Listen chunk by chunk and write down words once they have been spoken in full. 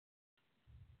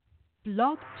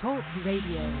Blog Talk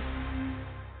Radio.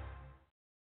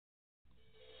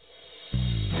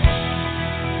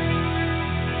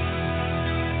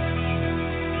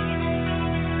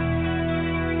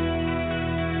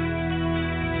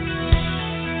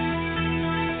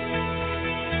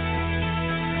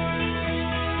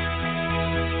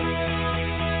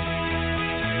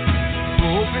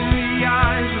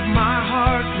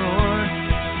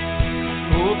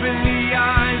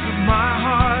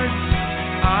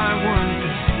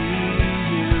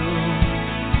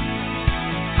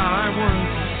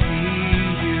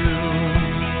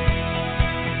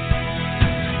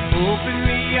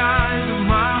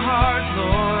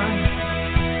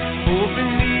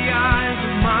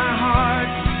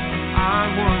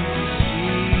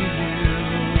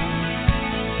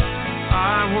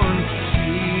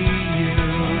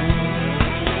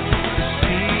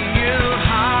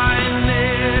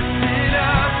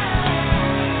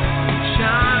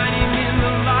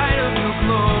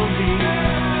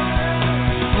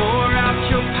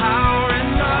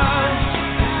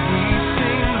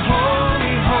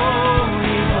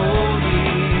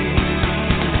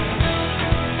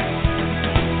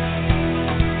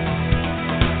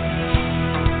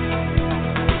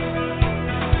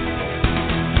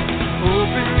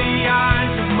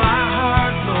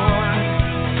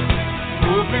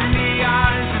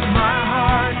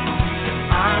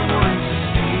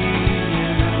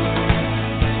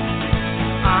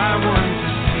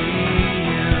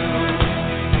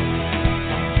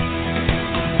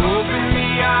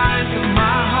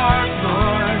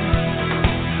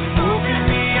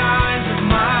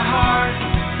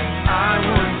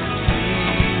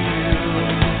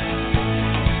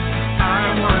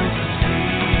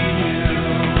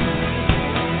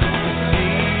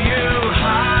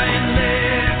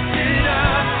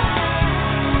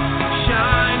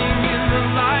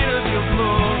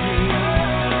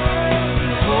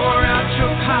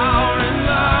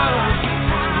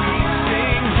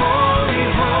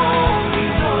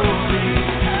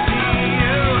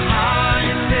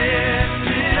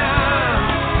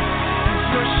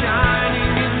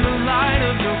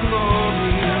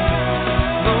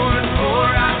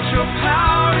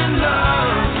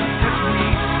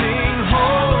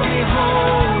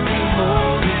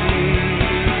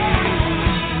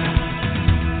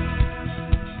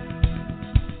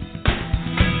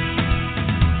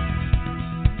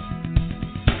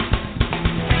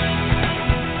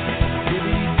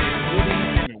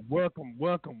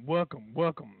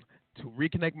 Welcome to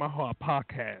Reconnect My Heart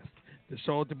podcast, the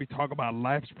show to be talking about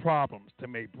life's problems that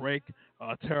may break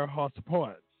or tear our hearts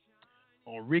apart.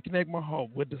 On Reconnect My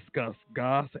Heart, we'll discuss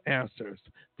God's answers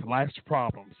to life's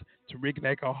problems to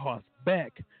reconnect our hearts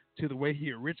back to the way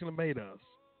He originally made us.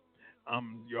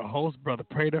 I'm your host, Brother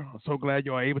Prater. I'm so glad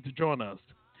you are able to join us.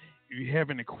 If you have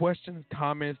any questions,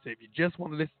 comments, if you just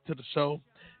want to listen to the show,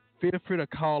 feel free to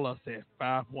call us at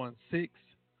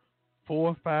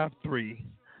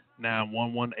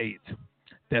 516-453-9118.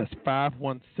 That's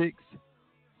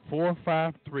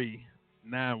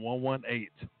 516-453-9118.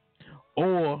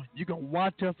 Or you can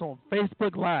watch us on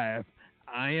Facebook Live.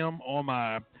 I am on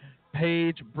my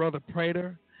page, Brother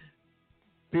Prater.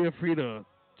 Feel free to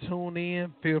tune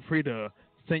in. Feel free to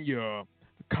send your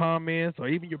comments or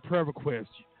even your prayer requests.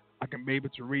 I can be able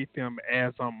to read them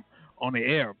as I'm on the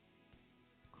air.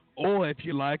 Or if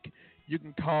you like, you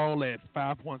can call at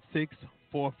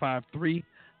 516-453-9118.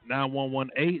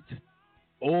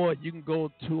 Or you can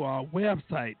go to our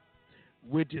website,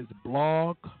 which is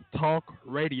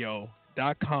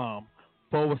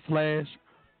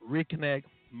blogtalkradio.com/reconnect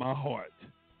my heart.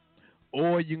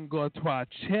 Or you can go to our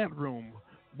chat room,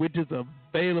 which is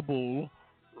available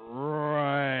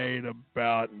right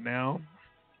about now.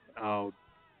 I'll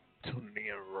tune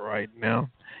in right now.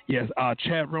 Yes, our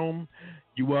chat room.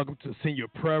 You're welcome to send your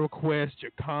prayer requests,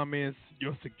 your comments,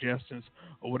 your suggestions,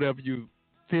 or whatever you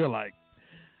feel like.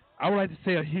 I would like to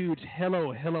say a huge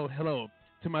hello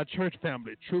to my church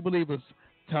family, True Believers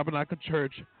Tabernacle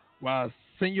Church, where our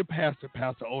senior pastor,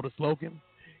 Pastor Otis Logan.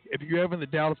 If you're ever in the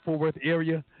Dallas-Fort Worth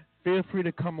area, feel free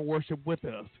to come and worship with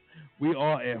us. We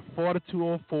are at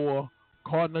 4204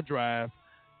 Cardinal Drive,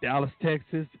 Dallas,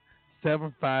 Texas,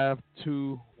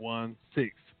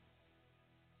 75216.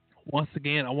 Once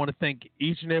again, I want to thank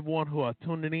each and everyone who are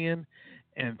tuning in,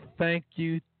 and thank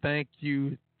you for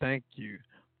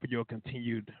your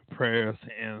continued prayers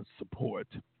and support.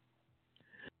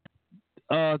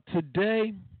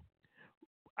 Today,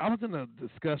 I was in a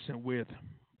discussion with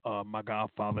my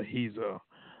godfather. He's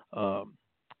a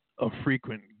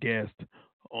frequent guest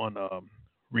on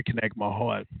Reconnect My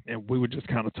Heart, and we were just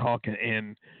kind of talking.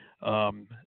 And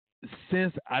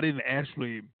since I didn't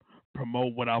actually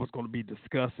promote what I was going to be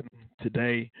discussing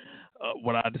today,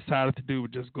 what I decided to do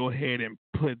was just go ahead and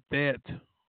put that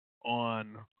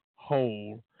on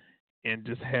hold and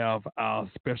just have our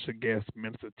special guest,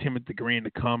 Minister Timothy Green,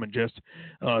 to come and just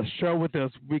share with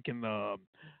us. We can uh,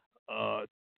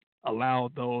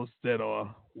 allow those that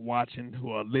are watching,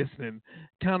 who are listening,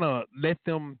 kind of let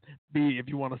them be, if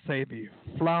you want to say, the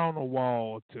fly on the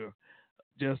wall to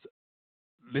just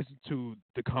listen to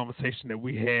the conversation that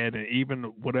we had, and even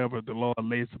whatever the Lord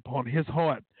lays upon his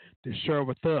heart to share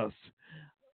with us.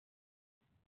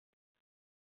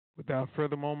 Without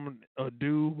further moment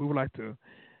ado, we would like to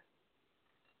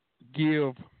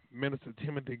give Minister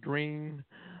Timothy Green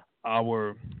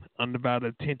our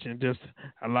undivided attention. Just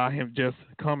allow him just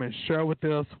come and share with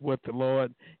us what the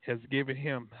Lord has given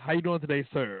him. How you doing today,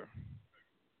 sir?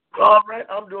 All right,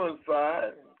 I'm doing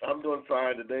fine. I'm doing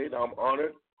fine today, and I'm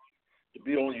honored to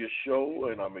be on your show,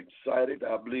 and I'm excited.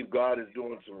 I believe God is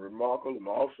doing some remarkable and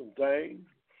awesome things,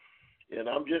 and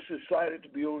I'm just excited to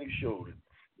be on your show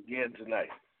again tonight.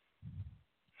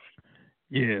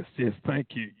 Yes, thank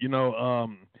you.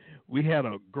 We had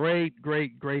a great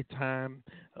time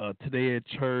today at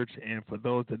church, and for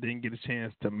those that didn't get a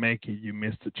chance to make it, you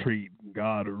missed a treat.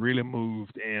 God really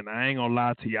moved, and I ain't gonna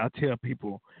lie to you. I tell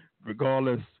people,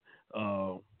 regardless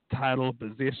title,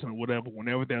 position, or whatever,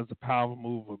 whenever there's a powerful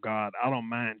move of God, I don't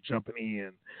mind jumping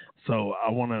in. So I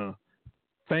want to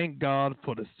thank God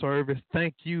for the service.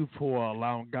 Thank you for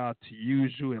allowing God to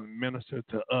use you and minister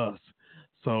to us.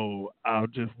 So I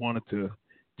just wanted to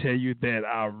tell you that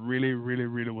I really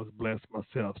was blessed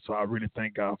myself. So I really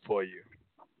thank God for you.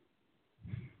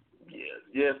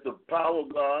 Yes, the power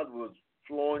of God was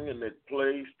flowing in that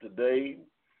place today.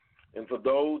 And for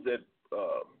those that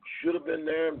should have been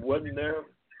there and wasn't there,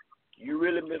 you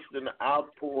really missed an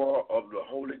outpour of the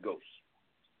Holy Ghost.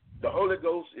 The Holy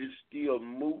Ghost is still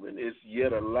moving. It's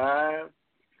yet alive.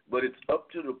 But it's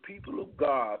up to the people of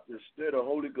God to stir the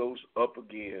Holy Ghost up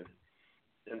again.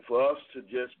 And for us to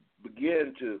just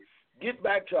begin to get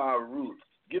back to our roots,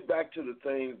 get back to the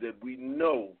things that we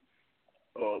know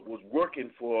was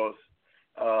working for us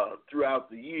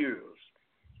throughout the years.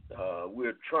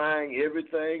 We're trying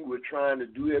everything. We're trying to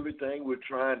do everything. We're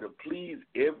trying to please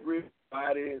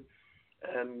everybody.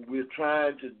 And we're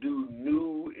trying to do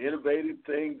new, innovative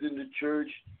things in the church.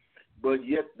 But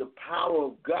yet the power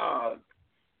of God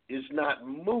is not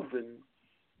moving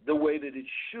the way that it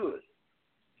should.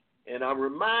 And I'm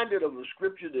reminded of a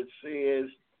scripture that says,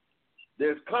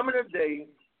 there's coming a day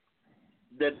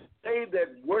that they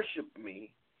that worship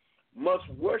me must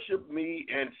worship me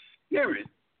in spirit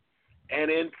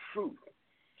and in truth.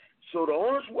 So the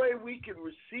only way we can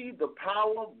receive the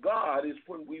power of God is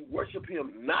when we worship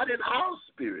him, not in our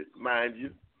spirit, mind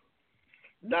you,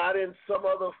 not in some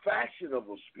other fashion of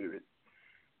a spirit,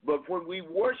 but when we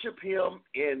worship him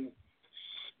in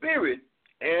spirit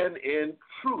and in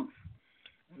truth.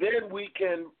 Then we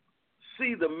can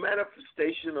see the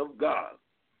manifestation of God.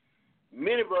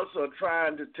 Many of us are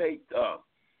trying to take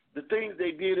the things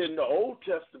they did in the Old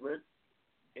Testament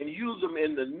and use them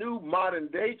in the new modern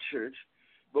day church.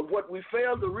 But what we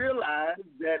fail to realize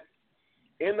that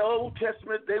in the Old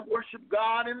Testament they worshiped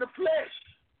God in the flesh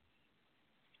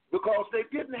because they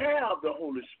didn't have the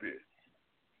Holy Spirit.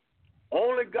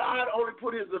 Only God only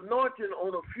put his anointing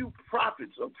on a few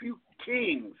prophets, a few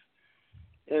kings,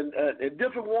 and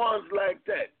different ones like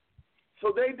that.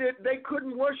 So they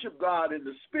couldn't worship God in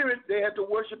the spirit. They had to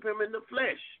worship him in the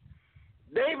flesh.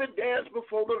 David danced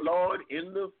before the Lord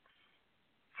in the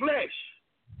flesh.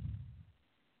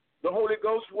 The Holy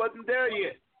Ghost wasn't there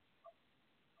yet.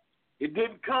 It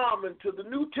didn't come into the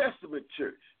New Testament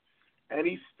church. And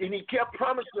he kept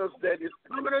promising us that it's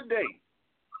coming a day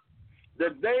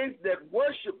that they that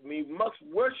worship me must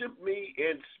worship me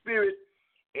in spirit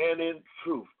and in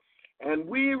truth. And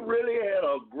we really had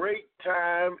a great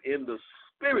time in the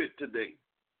spirit today.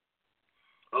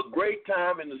 A great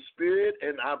time in the spirit,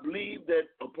 and I believe that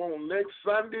upon next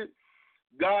Sunday,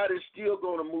 God is still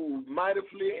going to move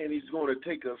mightily, and he's going to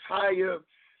take us higher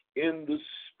in the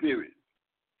spirit.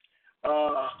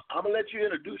 I'm going to let you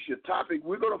introduce your topic.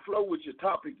 We're going to flow with your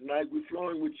topic tonight. We're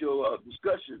flowing with your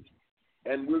discussion,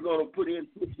 and we're going to put in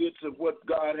bits of what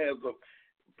God has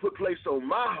put placed on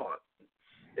my heart.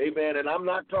 Amen. And I'm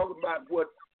not talking about what,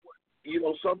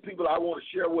 some people, I want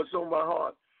to share what's on my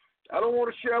heart. I don't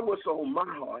want to share what's on my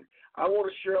heart. I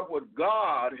want to share what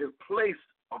God has placed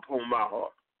upon my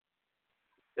heart.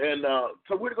 And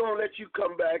so we're going to let you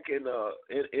come back and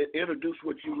introduce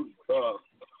what your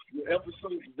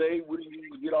episode today. We're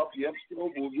going to get off your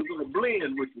episode. We're going to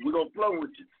blend with you. We're going to flow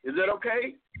with you. Is that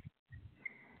okay?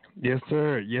 Yes,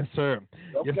 sir. Yes, sir.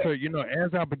 Okay. Yes, sir.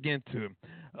 As I begin to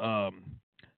um,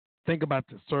 think about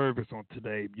the service on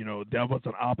today. There was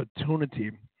an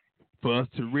opportunity for us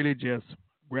to really just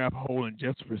grab hold and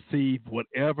just receive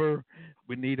whatever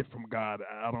we needed from God.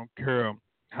 I don't care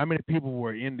how many people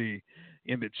were in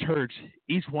the church.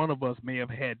 Each one of us may have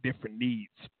had different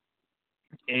needs,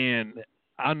 and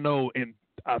I know, and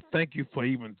I thank you for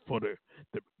even for the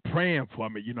praying for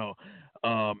me.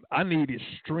 I needed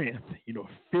strength,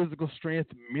 physical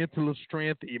strength, mental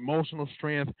strength, emotional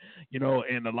strength,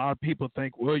 and a lot of people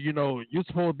think, well, you're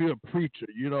supposed to be a preacher,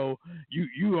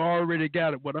 you already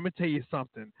got it. Well, let me tell you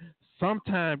something.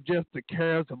 Sometimes just the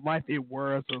cares of life, it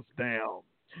wears us down.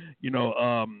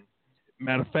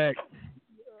 Matter of fact,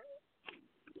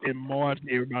 in March,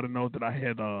 everybody knows that I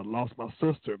had lost my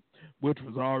sister, which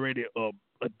was already a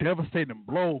devastating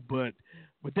blow. But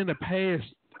within the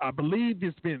past, I believe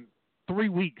it's been 3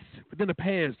 weeks. Within the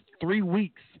past 3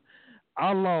 weeks,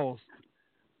 I lost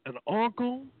an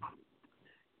uncle,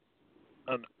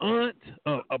 an aunt,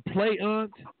 a play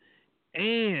aunt,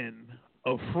 and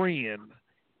a friend.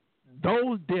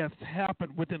 Those deaths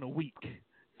happened within a week.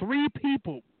 Three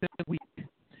people within a week.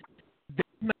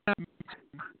 That's not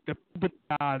the people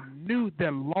that I knew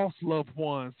that lost loved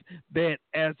ones that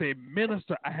as a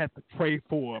minister I had to pray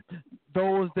for.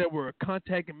 Those that were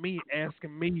contacting me,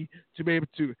 asking me to be able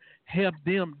to help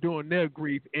them during their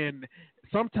grief. And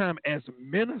sometimes as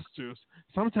ministers,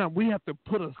 sometimes we have to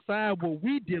put aside what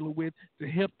we're dealing with to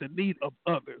help the need of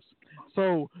others.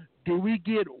 So do we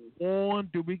get worn?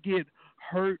 Do we get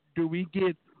hurt? Do we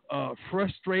get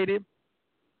frustrated?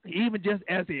 Even just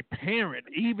as a parent,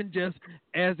 even just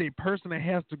as a person that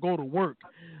has to go to work,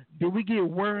 do we get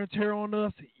wear and tear on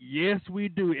us? Yes, we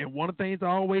do. And one of the things I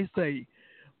always say,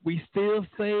 we still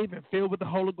saved and filled with the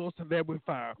Holy Ghost and that with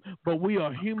fire. But we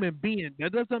are human beings.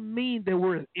 That doesn't mean that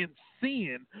we're in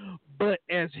sin, but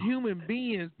as human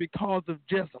beings, because of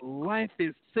just life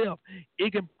itself,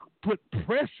 it can put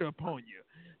pressure upon you.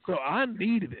 So I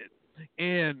needed it.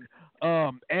 And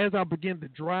as I began to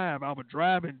drive, I would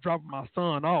drive and drop my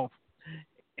son off.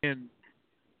 And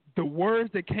the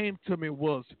words that came to me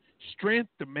was strength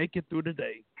to make it through the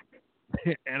day.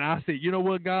 And I said, you know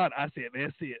what, God? I said,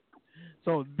 that's it.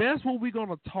 So that's what we're going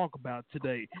to talk about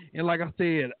today. And like I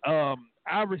said,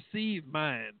 I received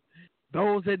mine.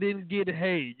 Those that didn't get it,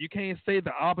 hey, you can't say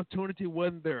the opportunity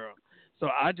wasn't there. So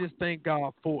I just thank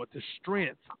God for it, the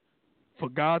strength for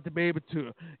God to be able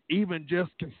to even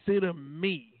just consider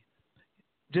me,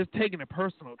 just taking it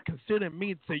personal, consider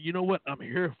me to say, you know what, I'm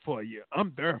here for you.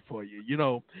 I'm there for you,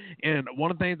 And one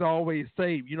of the things I always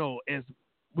say, as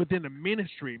within the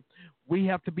ministry, we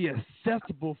have to be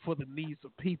accessible for the needs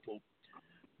of people.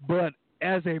 But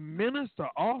as a minister,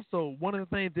 also, one of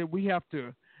the things that we have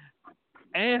to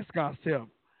ask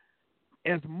ourselves,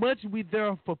 as much we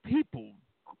there for people,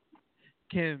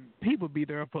 can people be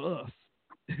there for us?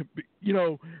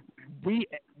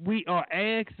 We are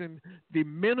asking the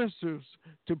ministers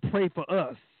to pray for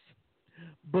us,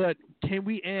 but can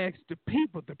we ask the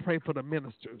people to pray for the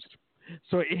ministers?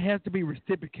 So it has to be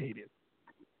reciprocated.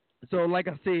 So like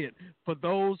I said, for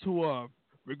those who are,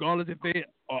 regardless if they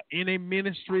are in a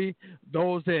ministry,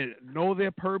 those that know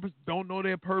their purpose, don't know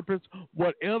their purpose,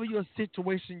 whatever your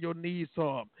situation, your needs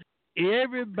are,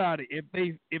 everybody, if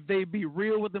they be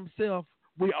real with themselves,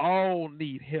 we all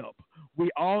need help. We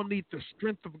all need the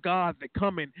strength of God to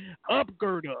come and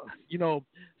upgird us,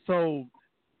 So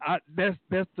that's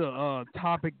the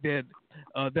topic that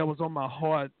was on my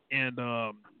heart, and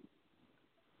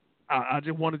I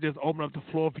just want to just open up the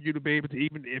floor for you to be able to,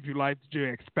 even if you like to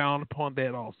expound upon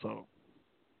that also.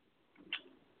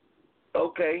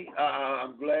 Okay,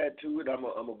 I'm glad to it. I'm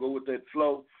gonna go with that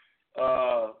flow.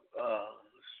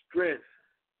 Strength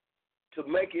to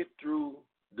make it through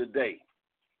the day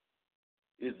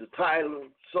is the title.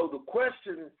 So the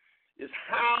question is,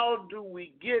 how do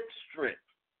we get strength?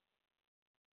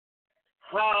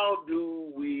 How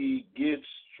do we get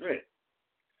strength?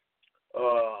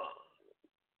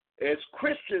 As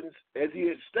Christians, as he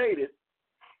had stated,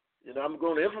 and I'm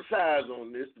going to emphasize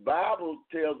on this, the Bible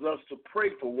tells us to pray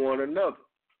for one another.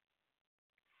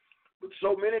 But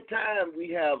so many times we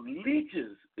have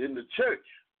leeches in the church,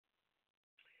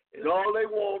 and all they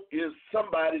want is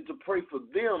somebody to pray for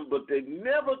them, but they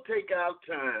never take out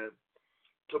time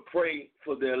to pray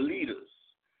for their leaders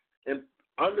and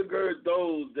undergird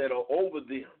those that are over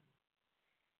them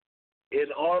in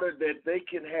order that they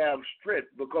can have strength,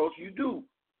 because you do.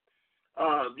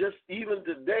 Just even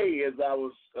today, as I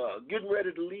was getting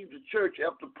ready to leave the church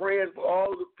after praying for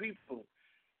all the people,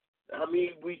 I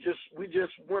mean, we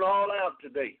just went all out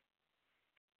today.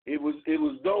 It was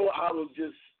though I was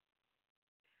just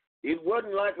It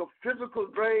wasn't like a physical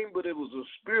drain, but it was a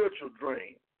spiritual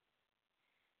drain.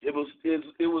 It was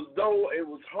though it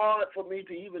was hard for me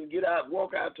to even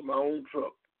walk out to my own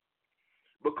truck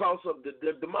because of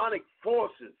the demonic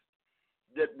forces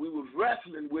that we was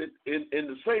wrestling with in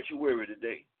the sanctuary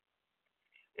today.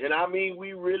 And I mean,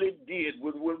 we really did.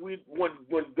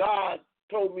 When God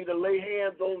told me to lay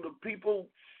hands on the people,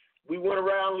 we went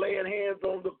around laying hands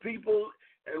on the people.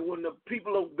 And when the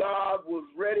people of God was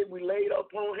ready, we laid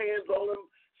upon hands on them.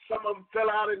 Some of them fell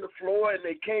out in the floor, and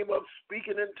they came up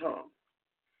speaking in tongues.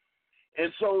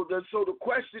 And so the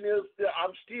question is,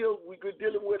 we're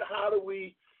dealing with how do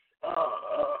we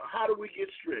get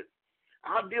strength?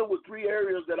 I'll deal with three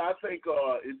areas that I think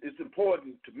it's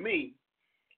important to me.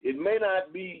 It may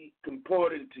not be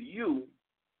important to you,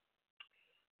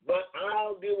 but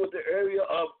I'll deal with the area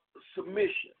of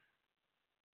submission.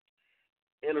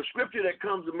 And a scripture that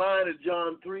comes to mind is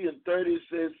John 3:30. It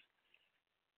says,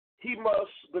 he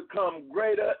must become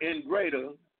greater and greater,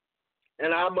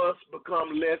 and I must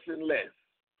become less and less.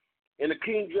 In the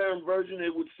King James Version,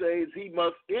 it would say, he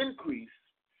must increase,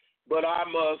 but I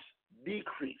must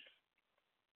decrease.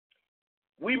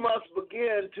 We must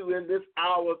begin to, in this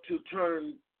hour, to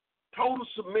turn total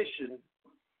submission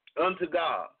unto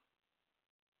God,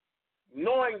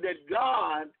 knowing that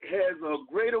God has a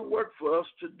greater work for us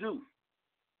to do.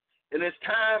 And it's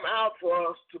time out for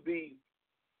us to be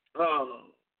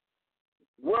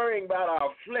worrying about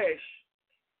our flesh,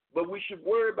 but we should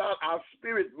worry about our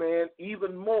spirit man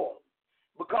even more,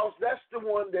 because that's the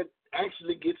one that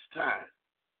actually gets tired.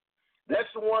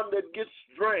 That's the one that gets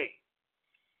drained.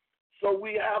 So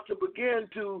we have to begin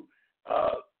to,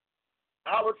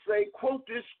 I would say, quote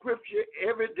this scripture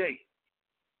every day,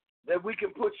 that we can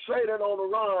put Satan on the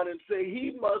run and say,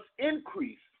 he must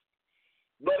increase,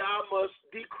 but I must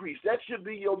decrease. That should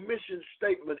be your mission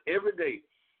statement every day.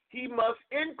 He must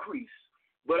increase,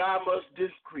 but I must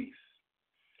decrease.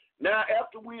 Now,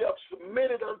 after we have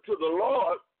submitted unto the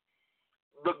Lord,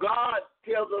 the God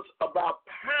tells us about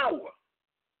power.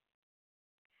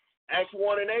 Acts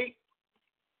 1:8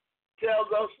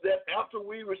 tells us that after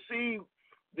we receive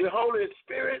the Holy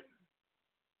Spirit,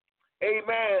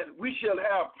 amen, we shall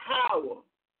have power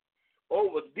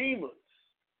over demons,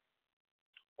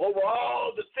 over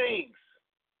all the things.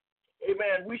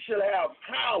 Amen. We shall have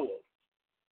power.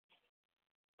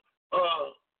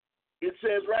 It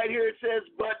says right here, it says,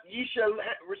 but ye shall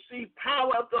receive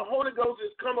power after the Holy Ghost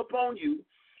is come upon you,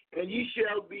 and ye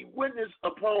shall be witness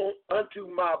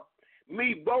unto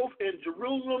me both in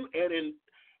Jerusalem and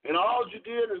in all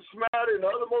Judea and Samaria and the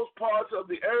uttermost parts of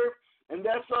the earth. And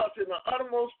that's us, in the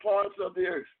uttermost parts of the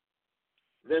earth.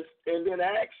 And then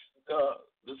Acts,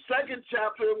 the second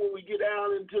chapter, when we get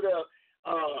down into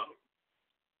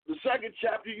the second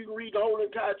chapter, you can read the whole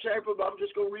entire chapter, but I'm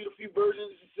just going to read a few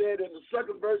verses. It said, in the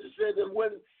second verse, it said that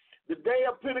when the day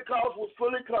of Pentecost was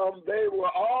fully come, they were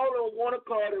all on one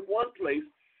accord in one place,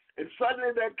 and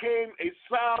suddenly there came a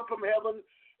sound from heaven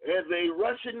as a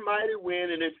rushing mighty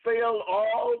wind, and it filled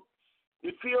all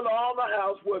the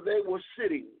house where they were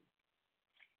sitting.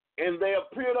 And they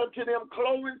appeared unto them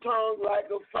cloven tongues like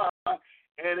a fire,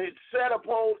 and it sat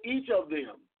upon each of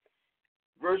them.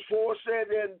 Verse 4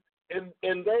 said,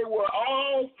 and they were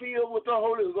all filled with the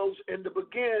Holy Ghost, and to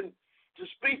begin to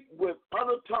speak with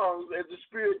other tongues as the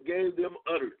Spirit gave them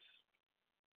utterance.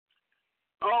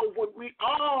 Oh, when we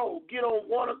all get on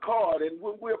one accord, and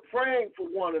when we're praying for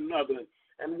one another,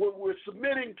 and when we're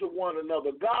submitting to one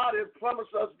another, God has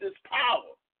promised us this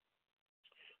power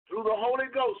through the Holy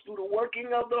Ghost, through the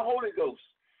working of the Holy Ghost,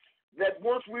 that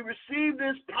once we receive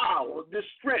this power, this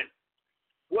strength,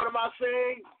 what am I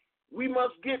saying? We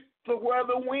must get to where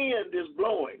the wind is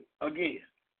blowing again,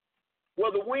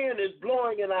 where the wind is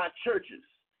blowing in our churches,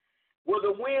 where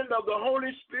the wind of the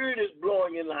Holy Spirit is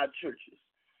blowing in our churches,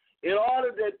 in order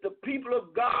that the people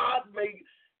of God may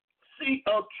see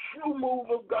a true move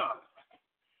of God.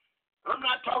 I'm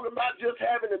not talking about just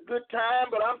having a good time,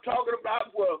 but I'm talking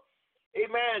about where,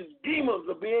 amen, demons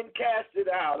are being casted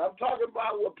out. I'm talking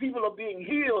about where people are being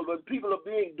healed, where people are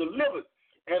being delivered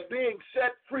and being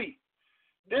set free.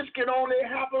 This can only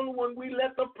happen when we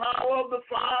let the power of the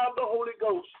fire of the Holy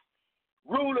Ghost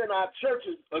rule in our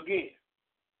churches again.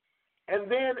 And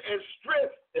then as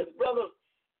strength, as Brother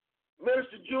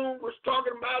Minister June was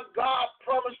talking about, God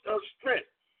promised us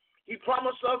strength. He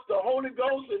promised us the Holy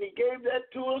Ghost, and he gave that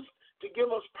to us to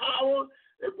give us power.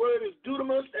 That word is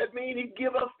dunamis. That means he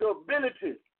gives us the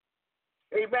ability.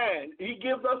 Amen. He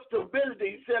gives us the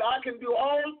ability. He said, I can do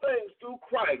all things through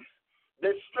Christ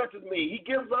that strengthens me. He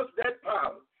gives us that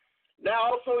power.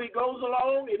 Now also he goes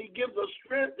along and he gives us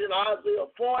strength in Isaiah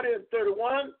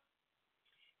 40:31.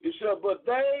 It But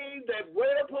they that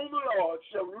wait upon the Lord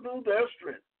shall renew their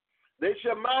strength. They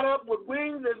shall mount up with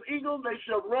wings as eagles. They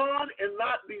shall run and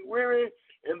not be weary,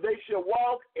 and they shall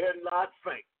walk and not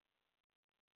faint.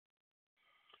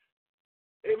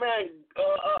 Amen.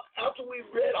 After we've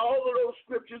read all of those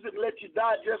scriptures and let you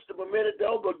digest them a minute,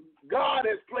 though, but God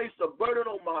has placed a burden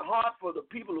on my heart for the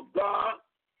people of God,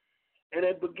 and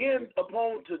it begins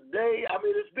upon today. I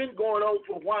mean, it's been going on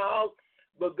for a while,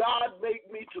 but God made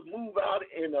me to move out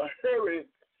in a hurry.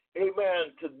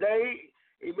 Amen. Today,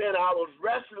 amen, I was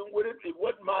wrestling with it. It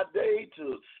wasn't my day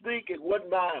to speak. It wasn't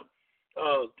my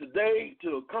today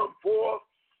to come forth.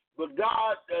 But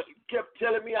God kept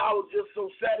telling me I was just so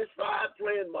satisfied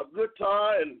playing my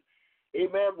guitar and,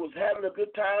 amen, was having a good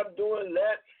time doing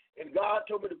that. And God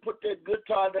told me to put that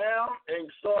guitar down and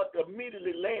start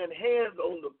immediately laying hands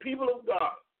on the people of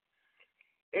God.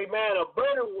 Amen. A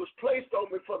burden was placed on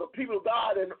me for the people of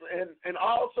God and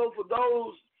also for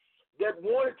those that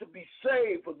wanted to be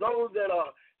saved, for those that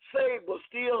are saved but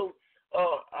still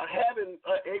are having,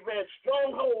 amen,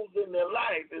 strongholds in their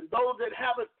life, and those that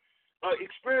haven't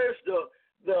experienced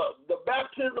the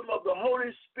baptism of the Holy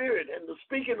Spirit and the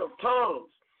speaking of tongues.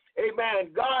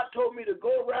 Amen. God told me to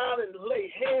go around and lay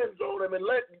hands on them and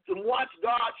let them watch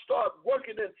God start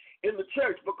working in the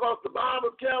church, because the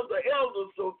Bible tells the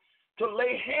elders to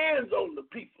lay hands on the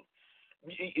people.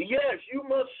 Yes, you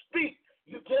must speak.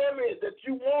 You tell me that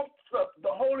you want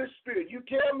the Holy Spirit. You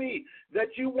tell me that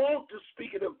you want the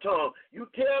speaking of tongues. You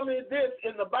tell me this,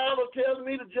 and the Bible tells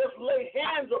me to just lay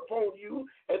hands upon you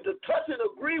and to touch and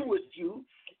agree with you.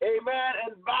 Amen.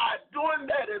 And by doing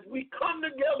that, as we come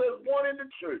together as one in the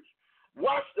church,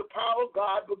 watch the power of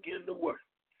God begin to work.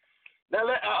 Now,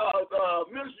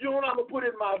 Ms. June, I'm going to put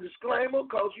in my disclaimer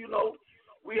because, you know,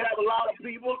 we have a lot of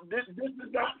people. This is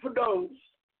not for those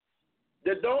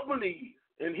that don't believe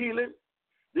in healing.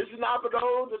 This is not for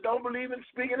those that don't believe in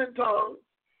speaking in tongues.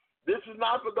 This is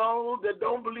not for those that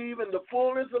don't believe in the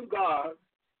fullness of God.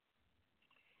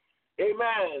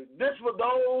 Amen. This is for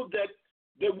those that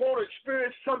want to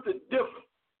experience something different.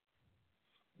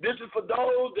 This is for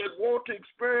those that want to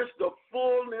experience the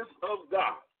fullness of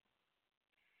God.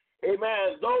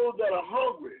 Amen. Those that are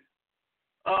hungry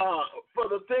for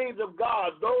the things of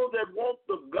God. Those that want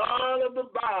the God of the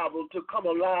Bible to come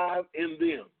alive in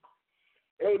them.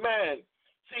 Amen.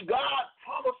 See, God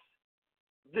promised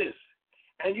this,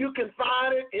 and you can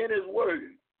find it in His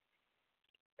Word.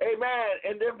 Amen.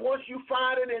 And then once you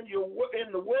find it in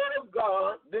the Word of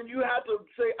God, then you have to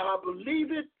say, I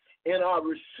believe it and I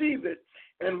receive it,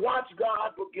 and watch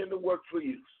God begin to work for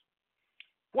you.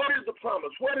 What is the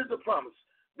promise? What is the promise?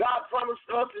 God promised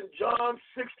us in John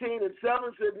 16:7,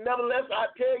 said, nevertheless, I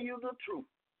tell you the truth,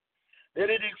 that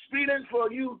it is expedient for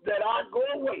you that I go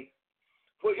away.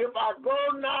 For if I go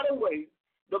not away,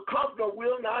 the Comforter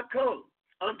will not come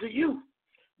unto you.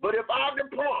 But if I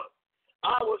depart,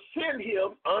 I will send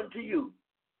him unto you.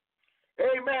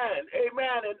 Amen.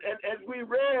 Amen. And as we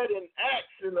read in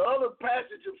Acts and the other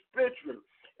passage of Scripture,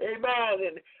 amen,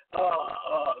 and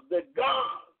that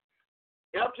God,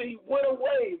 after he went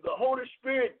away, the Holy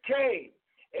Spirit came,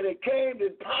 and it came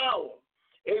in power.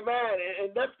 Amen.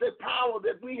 And that's the power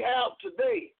that we have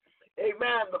today.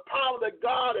 Amen. The power that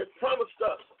God has promised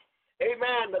us.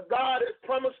 Amen. The God has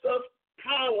promised us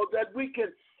power that we can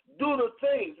do the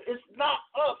things. It's not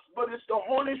us, but it's the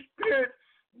Holy Spirit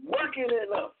working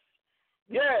in us.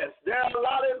 Yes, there are a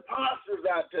lot of imposters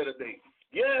out there today.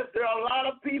 Yes, there are a lot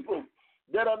of people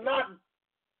that are not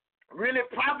really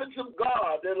prophets of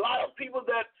God. There are a lot of people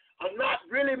that are not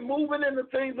really moving in the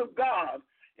things of God.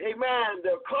 Amen.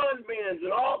 They're con men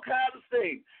and all kinds of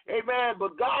things. Amen.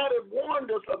 But God has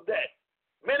warned us of that.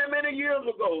 Many, many years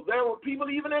ago, there were people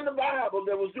even in the Bible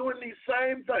that was doing these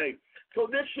same things. So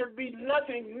this should be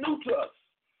nothing new to us.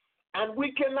 And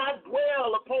we cannot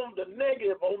dwell upon the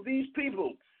negative on these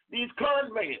people, these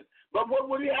con men. But what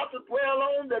we have to dwell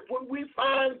on, that when we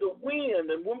find the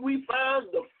wind and when we find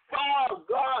the fire of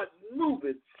God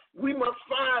moving, we must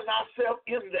find ourselves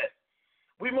in that.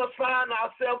 We must find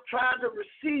ourselves trying to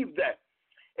receive that.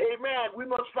 Amen. We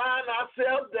must find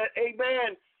ourselves that,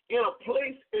 amen, in a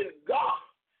place in God.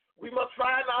 We must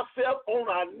find ourselves on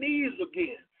our knees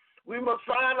again. We must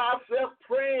find ourselves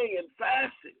praying and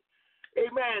fasting.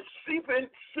 Amen.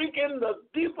 Seeking the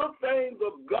deeper things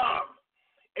of God.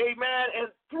 Amen.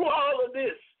 And through all of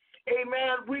this,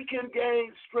 amen, we can gain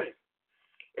strength.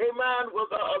 Amen.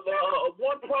 The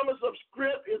one promise of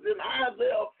script is in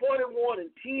Isaiah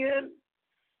 41:10.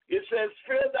 It says,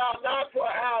 fear thou not, for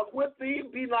I am with thee.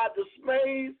 Be not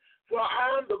dismayed, for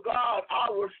I am the God.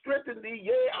 I will strengthen thee.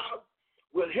 Yea, I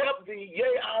will help thee.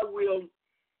 Yea, I will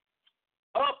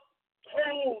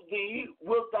uphold thee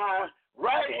with thy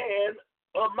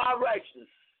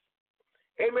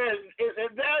Amen.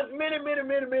 And there's many, many,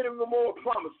 many, many more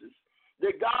promises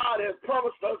that God has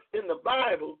promised us in the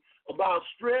Bible about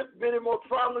strength, many more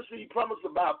promises. He promised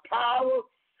about power,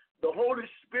 the Holy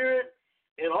Spirit,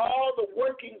 and all the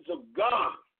workings of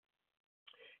God.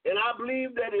 And I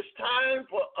believe that it's time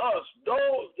for us,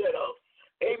 those that are,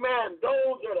 amen,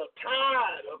 those that are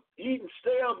tired of eating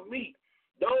stale meat,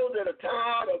 those that are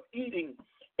tired of eating,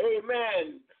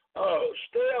 amen,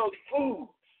 stale food,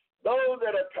 those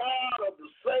that are tired of the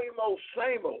same old,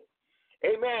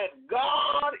 amen.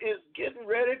 God is getting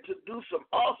ready to do some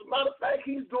awesome, matter of fact,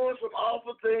 he's doing some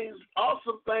awesome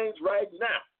things right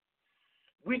now.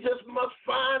 We just must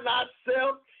find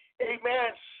ourselves, amen,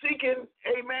 seeking,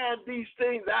 amen, these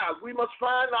things out. We must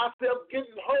find ourselves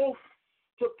getting hold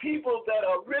to people that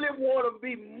are really want to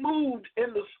be moved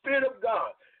in the Spirit of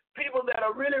God. People that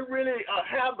are really, really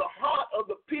have the heart of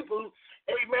the people,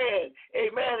 amen,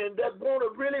 and that want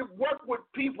to really work with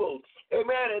people,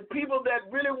 amen, and people that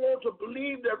really want to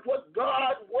believe that what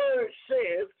God's word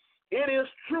says, it is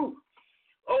true.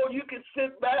 Oh, you can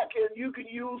sit back and you can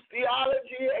use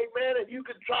theology, amen, and you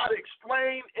can try to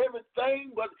explain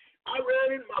everything, but I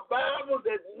read in my Bible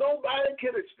that nobody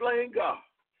can explain God.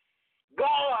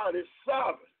 God is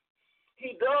sovereign.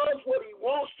 He does what he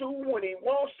wants to, when he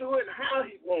wants to, and how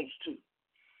he wants to.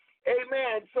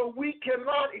 Amen. So we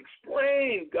cannot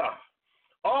explain God.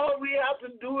 All we have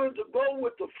to do is to go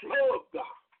with the flow of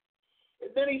God. And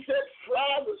then he said,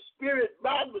 try the Spirit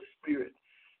by the Spirit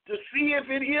to see if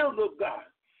it is of God.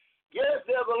 Yes,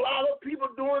 there's a lot of people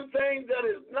doing things that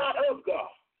is not of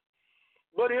God.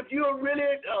 But if you're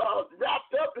really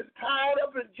wrapped up and tied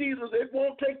up in Jesus, it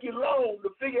won't take you long to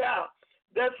figure out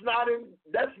that's not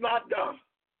God.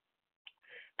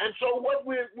 And so what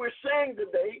we're saying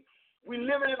today, we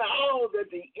live in an hour that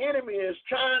the enemy is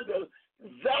trying to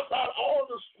zap out all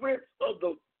the strength of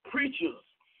the preachers,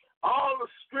 all the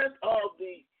strength of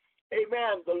the,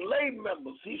 amen, the lay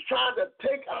members. He's trying to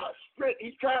take our strength.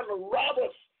 He's trying to rob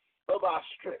us of our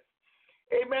strength.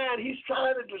 Amen. He's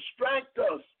trying to distract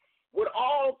us with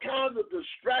all kinds of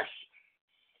distractions.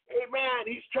 Amen.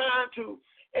 He's trying to,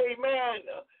 amen,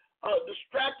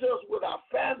 distract us with our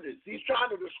families. He's trying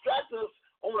to distract us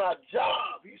on our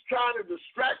job. He's trying to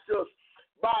distract us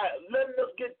by letting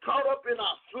us get caught up in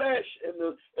our flesh and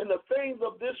the things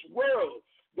of this world.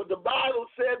 But the Bible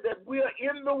said that we are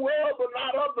in the world, but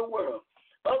not of the world.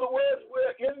 In other words,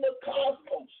 we're in the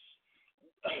cosmos,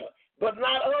 but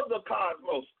not of the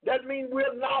cosmos. That means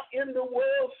we're not in the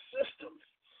world systems.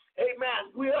 Amen.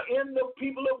 We are in the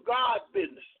people of God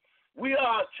business. We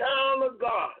are a child of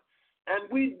God,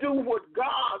 and we do what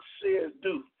God says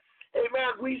do.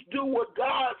 Amen. We do what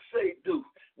God say do.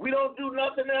 We don't do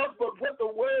nothing else but what the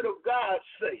word of God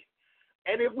say.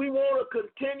 And if we want to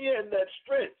continue in that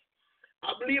strength,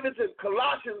 I believe it's in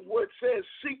Colossians where it says,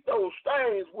 seek those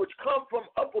things which come from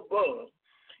up above.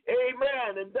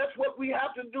 Amen. And that's what we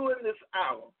have to do in this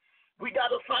hour. We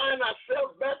got to find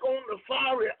ourselves back on the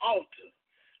fiery altar.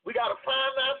 We got to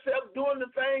find ourselves doing the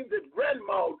things that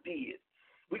Grandma did.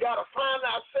 We got to find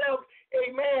ourselves,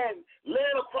 amen,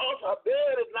 laying across our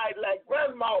bed at night like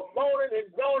Grandma, moaning and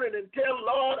groaning and tell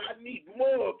Lord, I need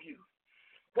more of you.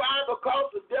 Why? Because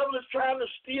the devil is trying to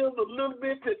steal the little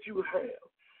bit that you have.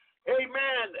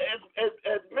 Amen.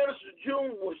 As Minister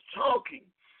June was talking,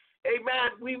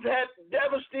 amen, we've had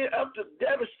devastating up to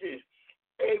devastating.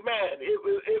 Amen. It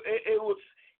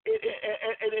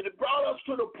brought us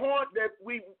to the point that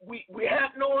we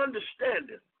had no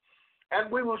understanding. And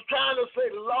we was trying to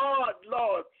say,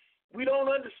 Lord, we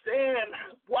don't understand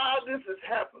why this has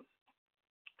happened.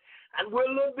 And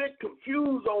we're a little bit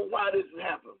confused on why this has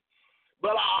happened.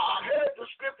 But I heard the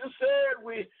scripture said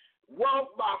we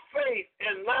walk by faith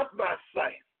and not by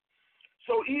sight.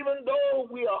 So even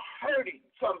though we are hurting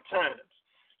sometimes,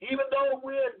 even though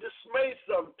we're dismayed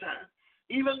sometimes,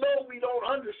 even though we don't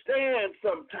understand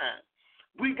sometimes,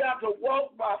 we got to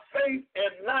walk by faith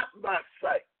and not by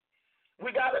sight. We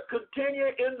got to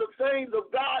continue in the things of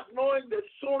God, knowing that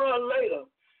sooner or later,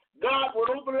 God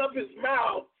will open up his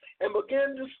mouth and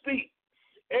begin to speak.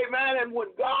 Amen. And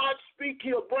when God speaks,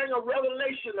 he'll bring a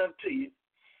revelation unto you.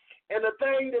 And the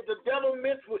thing that the devil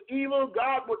meant for evil,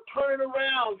 God will turn it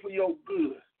around for your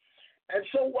good. And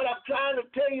so what I'm trying to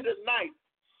tell you tonight,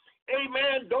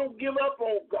 amen, don't give up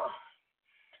on God.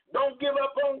 Don't give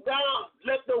up on God.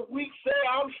 Let the weak say,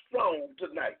 I'm strong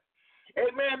tonight.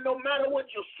 Amen. No matter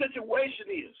what your situation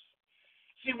is.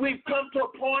 See, we've come to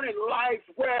a point in life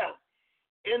where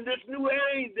in this new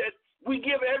age that we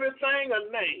give everything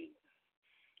a name.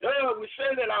 We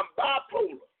say that I'm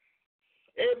bipolar.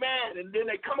 Amen. And then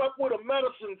they come up with a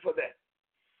medicine for that.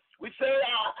 We say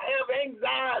I have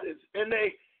anxieties, and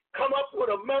they come up with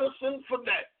a medicine for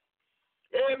that.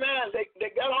 Amen.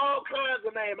 They got all kinds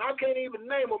of names. I can't even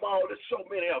name them all. There's so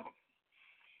many of them.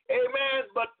 Amen.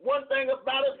 But one thing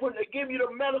about it, when they give you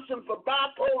the medicine for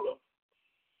bipolar,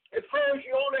 at first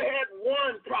you only had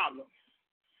one problem.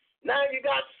 Now you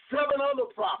got 7 other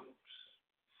problems.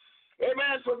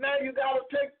 Amen. So now you got to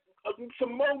take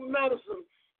some more medicine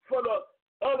for the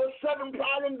other 7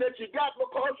 problems that you got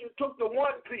because you took the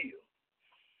one pill.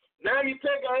 Now you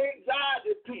take an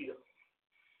anxiety pill.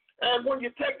 And when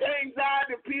you take the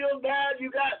anxiety pill down,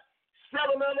 you got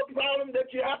 7 other problems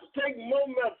that you have to take more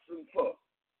medicine for.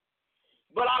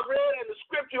 But I read in the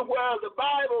scripture where the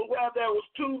Bible, where there was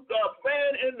 2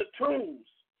 men in the tombs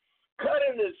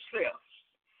cutting themselves.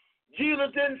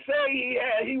 Jesus didn't say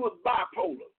he was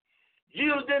bipolar.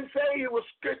 Jesus didn't say he was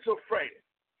schizophrenic.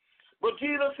 But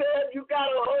Jesus said you got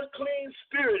an unclean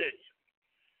spirit in you.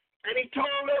 And he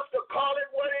told us to call it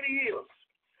what it is.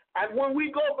 And when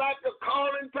we go back to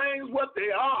calling things what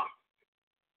they are,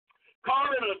 call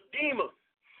it a demon,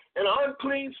 an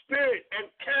unclean spirit,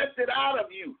 and cast it out of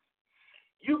you,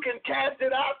 you can cast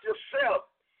it out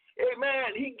yourself.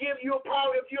 Amen. He gives you a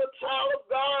power. If you're a child of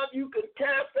God, you can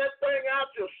cast that thing out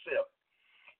yourself.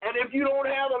 And if you don't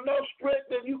have enough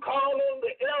strength, then you call on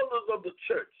the elders of the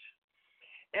church.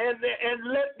 And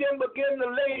let them begin to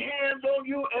lay hands on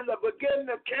you and to begin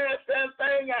to cast that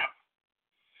thing out.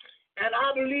 And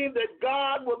I believe that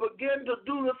God will begin to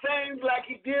do the things like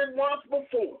he did once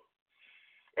before.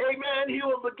 Amen. He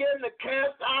will begin to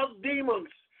cast out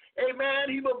demons. Amen.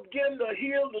 He will begin to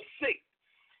heal the sick.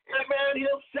 Amen.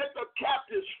 He'll set the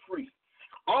captives free.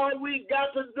 All we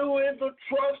got to do is to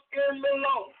trust in the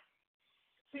Lord.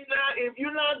 See, now, if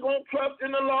you're not going to trust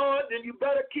in the Lord, then you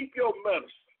better keep your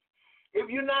medicine. If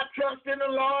you're not trusting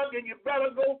the Lord, then you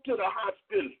better go to the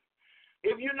hospital.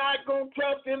 If you're not going to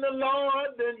trust in the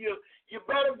Lord, then you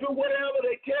better do whatever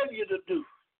they tell you to do.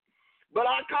 But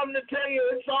I come to tell you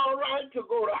it's all right to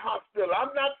go to hospital.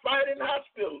 I'm not fighting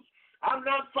hospitals. I'm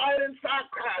not fighting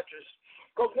psychiatrists.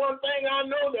 Because one thing I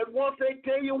know that once they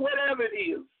tell you whatever it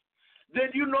is,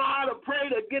 then you know how to pray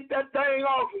to get that thing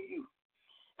off of you.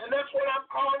 And that's what I'm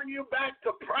calling you back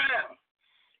to prayer.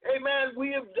 Amen.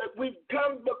 We've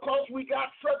come because we got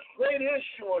such great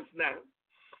insurance now.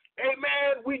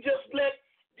 Amen. We just let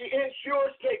the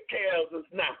insurance take care of us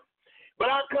now. But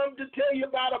I come to tell you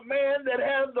about a man that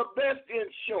has the best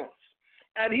insurance.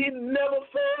 And he never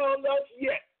failed us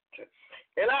yet.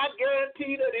 And I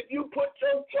guarantee that if you put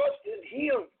your trust in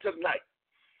him tonight,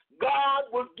 God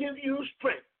will give you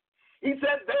strength. He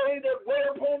said, they that wait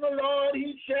upon the Lord,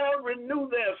 he shall renew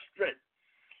their strength.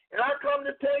 And I come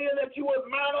to tell you that you will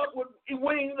mount up with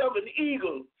wings of an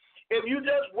eagle if you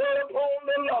just wait upon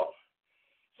the Lord.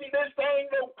 See, this thing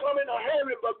don't come in a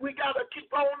hurry, but we got to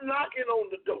keep on knocking on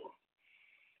the door.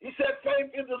 He said, faith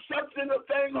is the substance of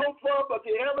things hoped for, but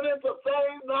the evidence of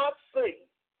things not seen.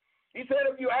 He said,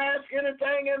 if you ask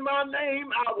anything in my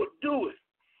name, I will do it.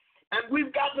 And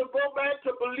we've got to go back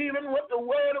to believing what the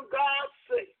word of God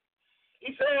says.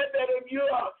 He said that if you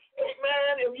are,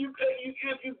 amen, if you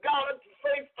got the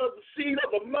faith of the seed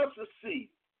of a mustard seed,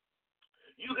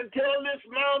 you can tell this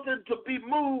mountain to be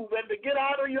moved and to get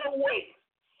out of your way.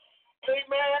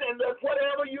 Amen. And that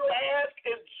whatever you ask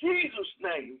in Jesus'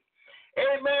 name,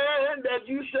 amen, that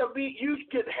you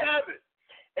can have it.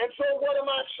 And so what am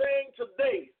I saying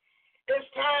today? It's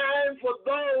time for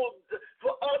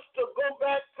us to go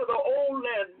back to the old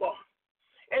landmark.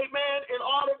 Amen, in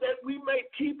order that we may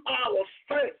keep our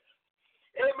strength.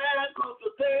 Amen, because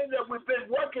the things that we've been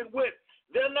working with,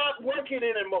 they're not working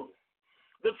anymore.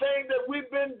 The things that we've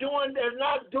been doing, they're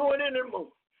not doing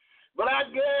anymore. But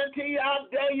I guarantee you, I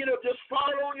dare you to just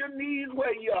fall on your knees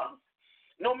where you are.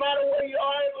 No matter where you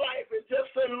are in life, and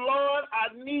just say, Lord,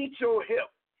 I need your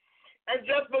help. And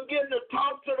just begin to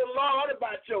talk to the Lord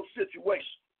about your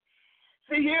situation.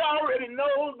 See, he already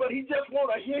knows, but he just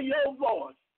want to hear your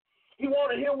voice. He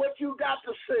want to hear what you got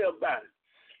to say about it.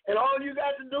 And all you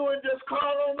got to do is just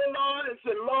call on the Lord and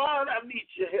say, Lord, I need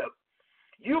your help.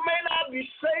 You may not be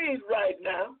saved right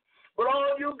now, but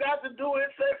all you got to do is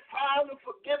say, Father,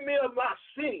 forgive me of my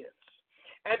sins.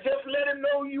 And just let him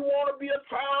know you want to be a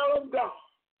child of God.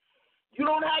 You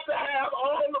don't have to have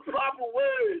all the proper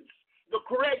words, the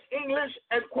correct English,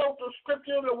 and quote the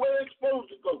scripture the way it's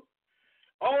supposed to go.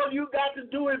 All you got to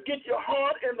do is get your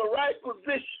heart in the right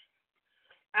position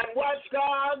and watch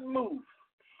God move.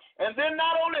 And then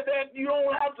not only that, you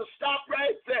don't have to stop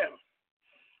right there.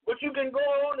 But you can go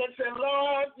on and say,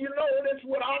 Lord, you know, that's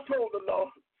what I told the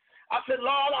Lord. I said,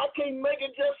 Lord, I can't make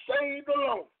it just saved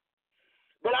alone.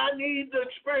 But I need the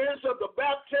experience of the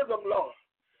baptism, Lord.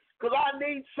 Because I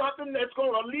need something that's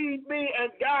going to lead me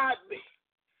and guide me.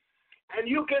 And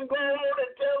you can go on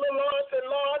and tell the Lord, say,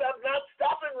 Lord, I'm not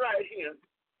stopping right here.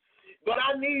 But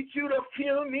I need you to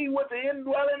fill me with the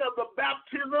indwelling of the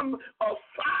baptism of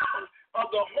fire of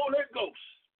the Holy Ghost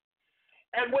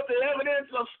and with the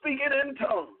evidence of speaking in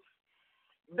tongues.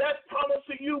 That's promised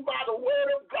to you by the word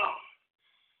of God.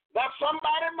 Now,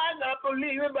 somebody might not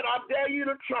believe it, but I dare you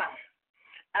to try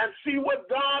and see what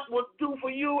God will do for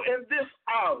you in this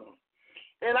hour.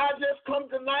 And I just come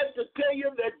tonight to tell you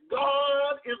that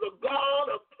God is a God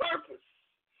of purpose,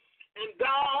 and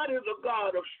God is a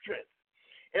God of strength.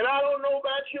 And I don't know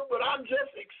about you, but I'm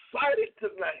just excited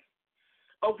tonight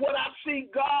of what I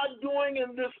see God doing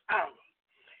in this hour.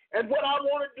 And what I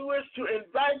want to do is to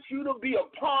invite you to be a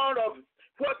part of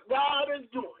what God is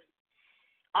doing.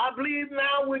 I believe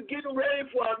now we're getting ready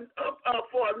for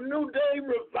a new day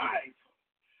revival.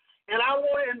 And I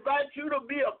want to invite you to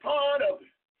be a part of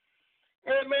it.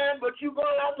 Amen. But you're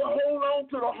going to have to hold on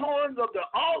to the horns of the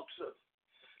altar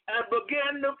and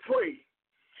begin to pray.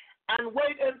 And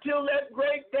wait until that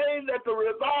great day that the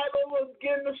revival will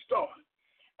begin to start,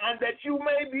 and that you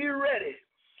may be ready.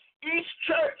 Each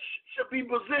church should be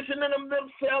positioning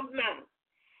themselves now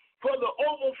for the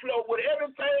overflow with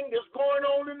everything that's going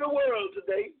on in the world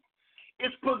today.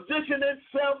 It's positioned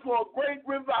itself for a great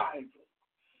revival.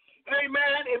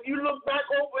 Amen. If you look back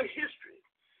over history,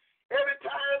 every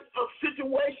time a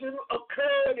situation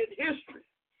occurred in history,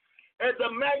 at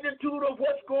the magnitude of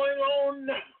what's going on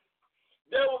now,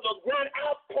 there was a great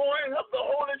outpouring of the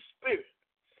Holy Spirit.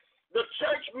 The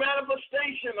church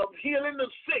manifestation of healing the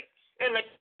sick and the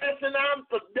casting out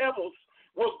the devils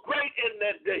was great in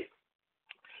that day.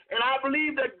 And I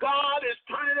believe that God is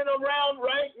turning it around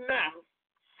right now.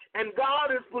 And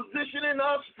God is positioning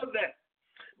us for that.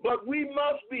 But we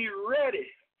must be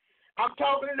ready. I'm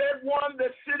talking to that one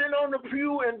that's sitting on the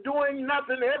pew and doing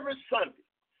nothing every Sunday.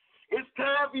 It's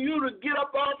time for you to get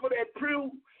up off of that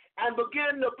pew and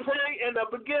begin to pray and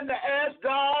begin to ask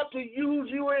God to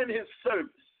use you in his service.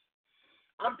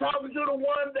 I'm talking to the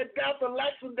one that got the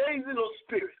lackadaisical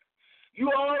spirit.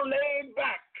 You all laid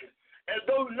back as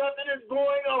though nothing is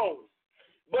going on.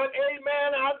 But,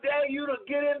 amen, I dare you to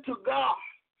get into God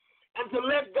and to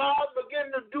let God begin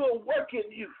to do a work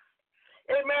in you.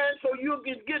 Amen, so you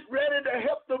can get ready to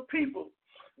help the people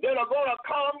that are going to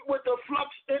come with the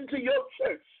flux into your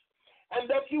church. And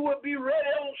that you will be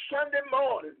ready on Sunday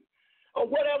morning or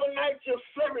whatever night your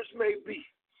service may be,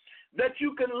 that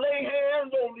you can lay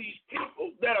hands on these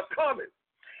people that are coming,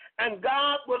 and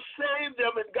God will save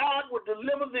them and God will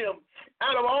deliver them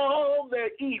out of all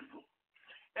their evil.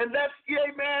 And that's,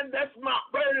 amen, that's my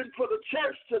burden for the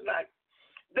church tonight,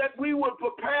 that we will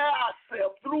prepare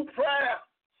ourselves through prayer,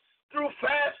 through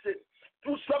fasting,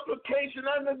 through supplication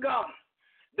unto God,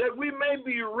 that we may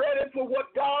be ready for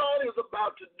what God is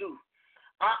about to do.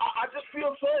 I just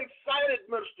feel so excited,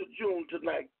 Minister June,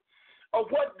 tonight, of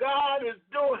what God is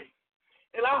doing.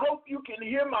 And I hope you can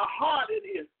hear my heart in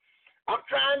here. I'm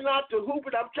trying not to hoop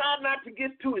it. I'm trying not to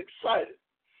get too excited.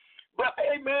 But,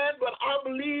 amen, but I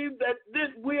believe that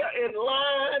we are in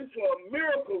line for a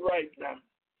miracle right now.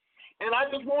 And I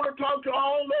just want to talk to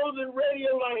all those in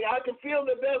radio land. I can feel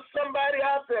that there's somebody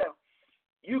out there.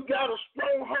 You got a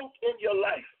stronghold in your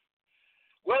life.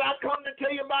 Well, I come to tell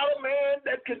you about a man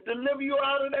that can deliver you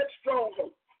out of that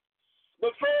stronghold.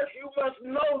 But first, you must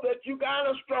know that you got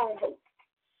a stronghold.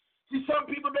 See, some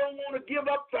people don't want to give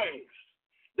up things.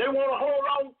 They want to hold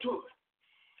on to it.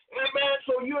 Amen.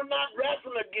 So you're not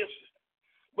wrestling against it,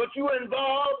 but you're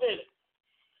involved in it.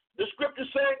 The scripture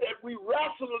says that we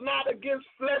wrestle not against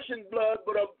flesh and blood,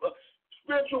 but of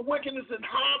spiritual wickedness in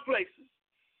high places.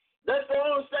 That's the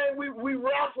only thing we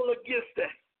wrestle against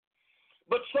that.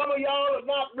 But some of y'all are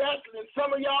not wrestling.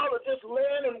 Some of y'all are just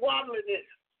laying and waddling in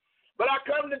it. But I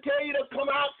come to tell you to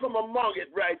come out from among it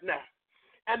right now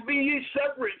and be ye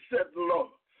separate, said the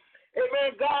Lord.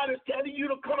 Amen. God is telling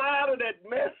you to come out of that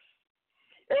mess.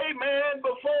 Amen.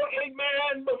 Before,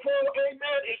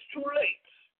 it's too late.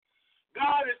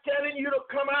 God is telling you to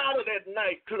come out of that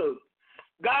nightclub.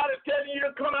 God is telling you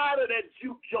to come out of that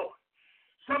juke joint.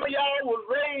 Some of y'all was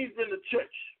raised in the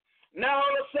church. Now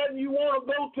all of a sudden you want to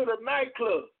go to the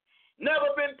nightclub.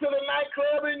 Never been to the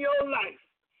nightclub in your life.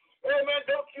 Amen.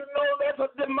 Don't you know that's a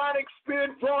demonic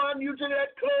spirit drawing you to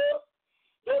that club?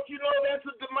 Don't you know that's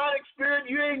a demonic spirit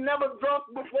you ain't never drunk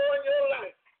before in your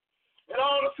life? And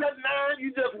all of a sudden now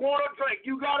you just want a drink.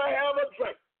 You got to have a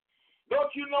drink.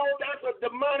 Don't you know that's a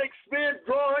demonic spirit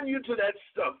drawing you to that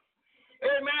stuff?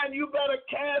 Amen. You better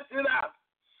cast it out.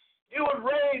 You was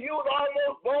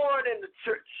almost born in the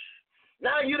church.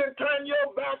 Now you done turned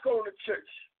your back on the church.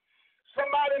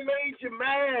 Somebody made you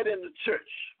mad in the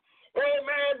church.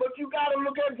 Amen. But you got to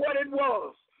look at what it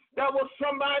was. That was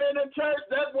somebody in the church.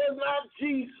 That was not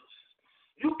Jesus.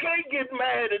 You can't get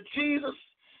mad at Jesus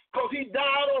because he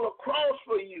died on a cross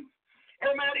for you.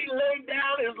 Amen. He laid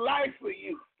down his life for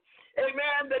you.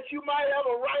 Amen. That you might have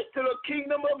a right to the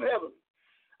kingdom of heaven.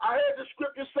 I heard the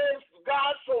scripture says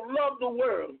God so loved the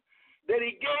world that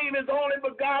he gave his only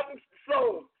begotten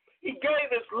Son. He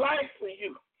gave his life for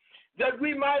you that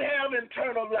we might have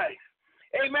eternal life.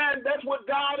 Amen. That's what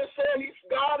God is saying.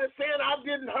 God is saying, I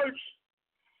didn't hurt you.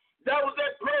 That was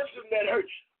that person that hurt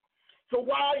you. So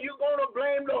why are you going to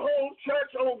blame the whole church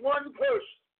on one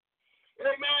person?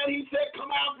 Amen. He said,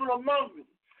 come out from among them.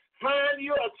 Find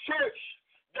you a church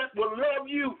that will love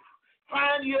you.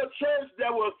 Find you a church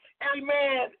that will,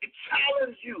 amen,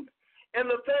 challenge you in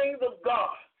the things of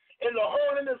God, in the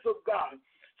holiness of God,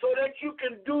 so that you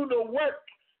can do the work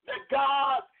that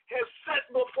God has set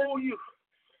before you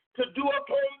to do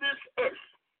upon this earth.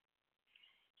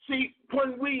 See,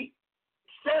 when we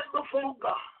stand before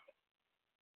God,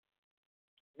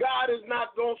 God is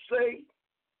not going to say,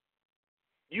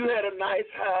 you had a nice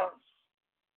house,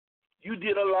 you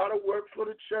did a lot of work for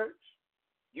the church,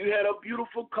 you had a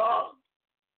beautiful car.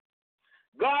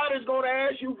 God is going to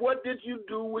ask you, what did you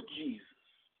do with Jesus?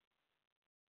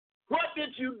 What did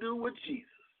you do with Jesus?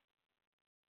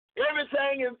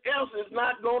 Everything else is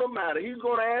not going to matter. He's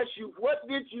going to ask you, what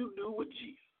did you do with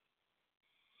Jesus?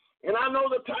 And I know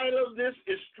the title of this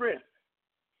is strength.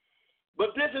 But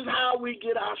this is how we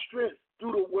get our strength,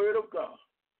 through the word of God.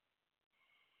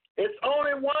 It's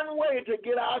only one way to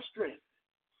get our strength.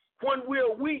 When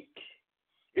we're weak,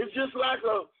 it's just like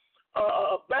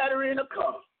a battery in a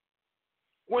car.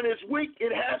 When it's weak,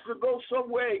 it has to go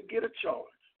somewhere and get a charge.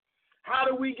 How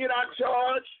do we get our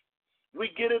charge?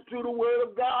 We get it through the word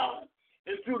of God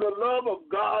and through the love of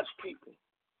God's people.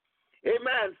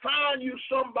 Amen. Find you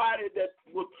somebody that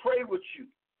will pray with you.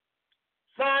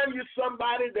 Find you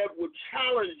somebody that will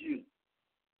challenge you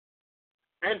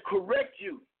and correct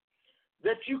you,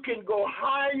 that you can go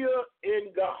higher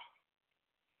in God.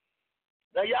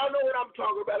 Now, y'all know what I'm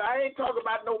talking about. I ain't talking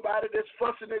about nobody that's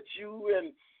fussing at you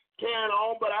and carrying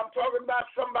on, but I'm talking about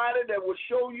somebody that will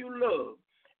show you love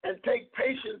and take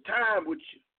patient time with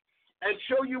you and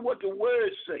show you what the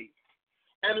words say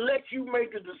and let you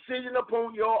make a decision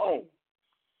upon your own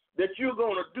that you're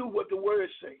going to do what the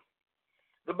words say.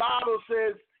 The Bible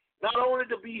says not only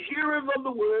to be hearers of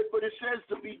the word, but it says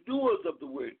to be doers of the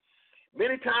word.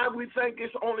 Many times we think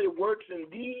it's only works and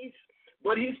deeds,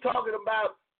 but he's talking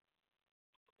about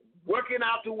working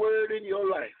out the word in your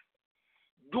life,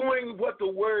 doing what the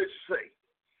words say.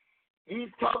 He's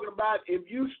talking about if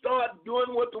you start doing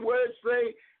what the words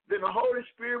say, then the Holy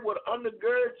Spirit will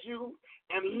undergird you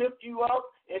and lift you up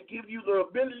and give you the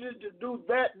ability to do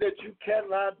that you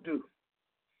cannot do.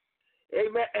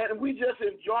 Amen. And we just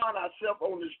enjoying ourselves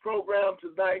on this program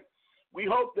tonight. We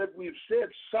hope that we've said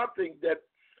something that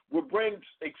will bring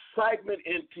excitement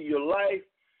into your life.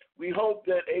 We hope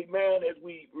that, amen, as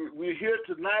we're here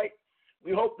tonight,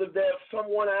 we hope that there's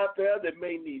someone out there that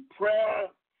may need prayer.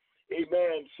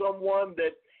 Amen. Someone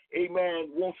that, amen,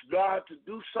 wants God to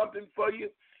do something for you.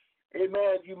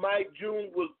 Amen. You might,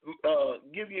 June will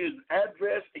give you his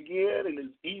address again and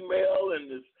his email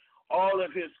and all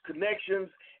of his connections.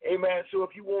 Amen. So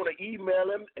if you want to email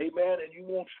him, amen, and you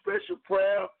want special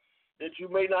prayer that you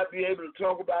may not be able to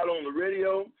talk about on the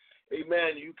radio,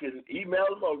 amen, you can email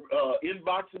him or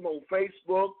inbox him on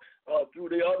Facebook through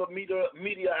the other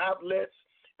media outlets,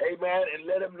 amen, and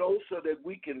let him know so that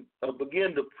we can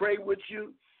begin to pray with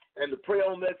you and to pray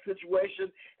on that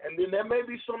situation. And then there may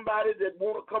be somebody that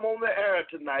want to come on the air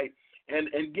tonight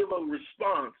and give a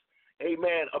response,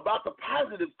 amen, about the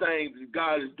positive things that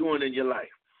God is doing in your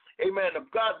life. Amen.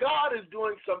 God is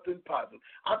doing something positive.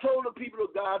 I told the people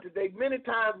of God today, many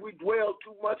times we dwell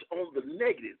too much on the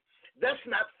negative. That's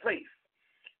not faith.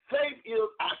 Faith is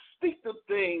I speak the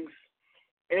things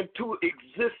into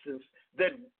existence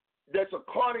that's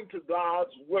according to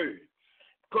God's word.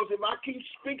 Because if I keep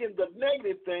speaking the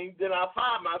negative thing, then I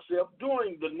find myself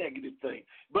doing the negative thing.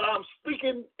 But I'm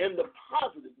speaking in the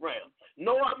positive realm.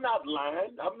 No, I'm not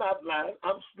lying.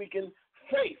 I'm speaking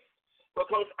faith,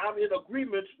 because I'm in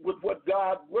agreement with what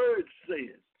God's word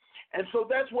says. And so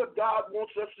that's what God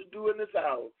wants us to do in this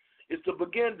hour, is to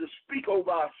begin to speak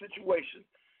over our situation.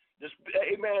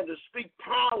 Amen, to speak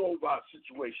power over our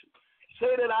situation.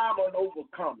 Say that I'm an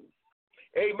overcomer.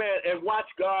 Amen, and watch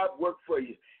God work for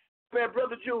you. Man,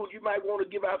 Brother Jules, you might want to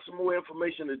give out some more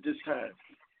information at this time.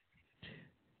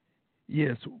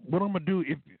 Yes, what I'm going to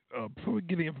do, before we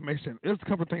get the information, there's a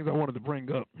couple of things I wanted to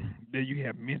bring up that you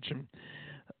have mentioned.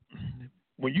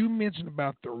 When you mentioned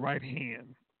about the right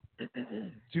hand,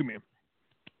 excuse me,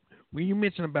 when you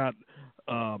mention about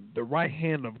the right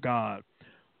hand of God,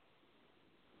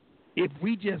 if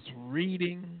we just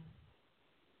reading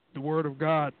the Word of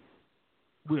God,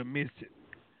 we'll miss it.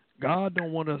 God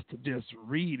don't want us to just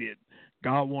read it.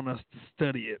 God want us to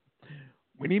study it.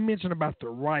 When he mentioned about the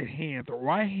right hand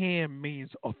means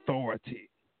authority,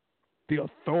 the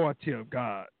authority of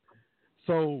God.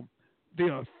 So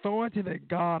the authority that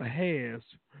God has,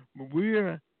 when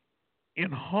we're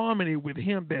in harmony with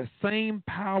him, that same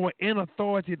power and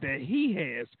authority that he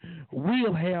has,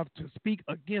 we'll have to speak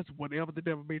against whatever the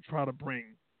devil may try to bring.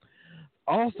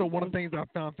 Also, one of the things I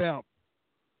found out,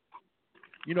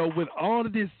 with all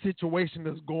of this situation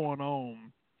that's going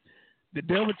on, the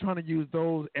devil trying to use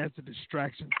those as a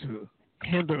distraction to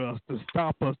hinder us, to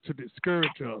stop us, to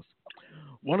discourage us.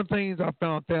 One of the things I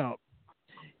found out,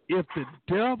 if the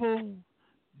devil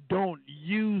don't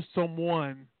use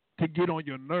someone to get on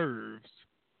your nerves,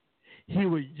 he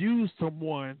will use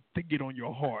someone to get on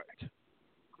your heart.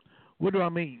 What do I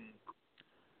mean?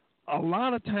 A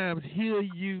lot of times he'll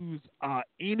use our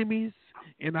enemies,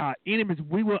 and our enemies,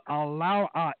 we will allow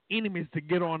our enemies to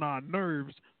get on our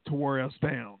nerves to wear us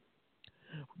down.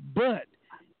 But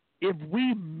if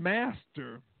we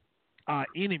master our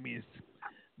enemies,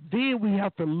 then we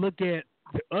have to look at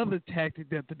the other tactic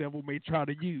that the devil may try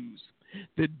to use.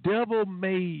 The devil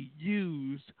may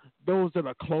use those that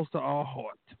are close to our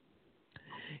heart.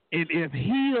 And if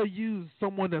he'll use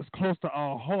someone that's close to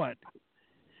our heart,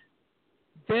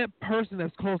 that person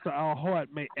that's close to our heart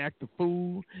may act a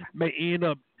fool, may end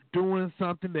up doing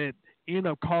something that end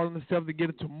up causing themselves to get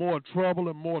into more trouble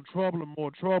and more trouble and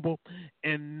more trouble.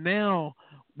 And now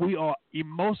we are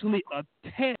emotionally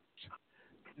attached,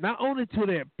 not only to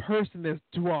that person that's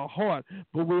to our heart,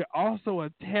 but we're also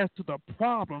attached to the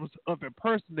problems of the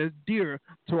person that's dear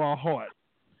to our heart.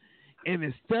 And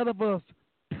instead of us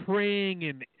praying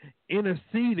and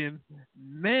interceding,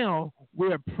 now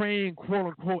we're praying, quote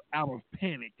unquote, out of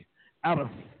panic, out of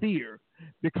fear,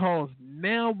 because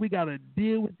now we got to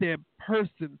deal with that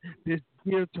person that's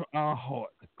dear to our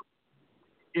heart.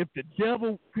 If the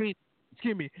devil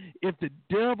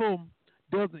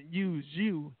doesn't use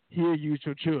you, he'll use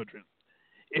your children.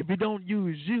 If he don't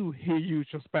use you, he'll use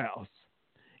your spouse.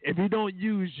 If he don't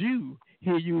use you,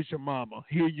 he'll use your mama.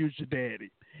 He'll use your daddy.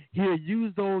 He'll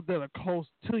use those that are close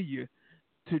to you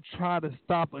to try to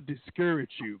stop or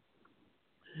discourage you.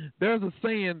 There's a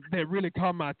saying that really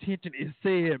caught my attention. It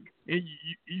said, and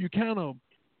you kind of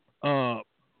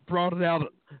brought it out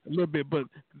a little bit, but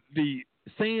the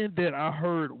saying that I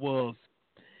heard was,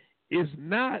 it's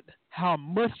not how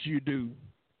much you do,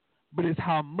 but it's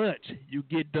how much you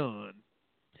get done.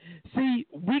 See,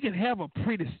 we can have a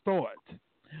pretty start,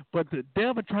 but the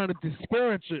devil trying to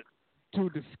discourage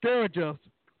us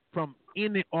from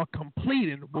ending or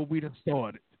completing what we done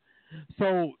started.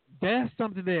 So that's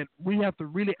something that we have to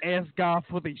really ask God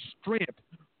for the strength,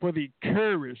 for the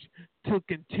courage to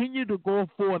continue to go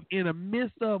forth in the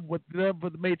midst of what the devil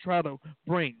may try to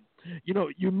bring.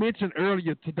 You mentioned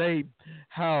earlier today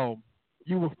how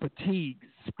you were fatigued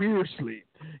spiritually.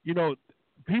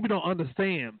 People don't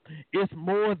understand. It's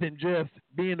more than just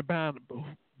being behind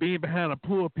a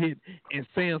pulpit and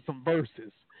saying some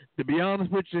verses. To be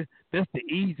honest with you, that's the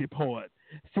easy part.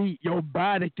 See, your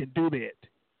body can do that.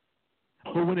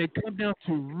 But when it comes down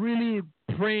to really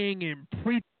praying and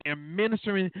preaching and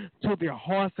ministering to their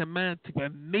hearts and minds, to the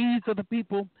needs of the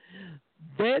people,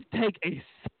 that takes a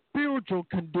spiritual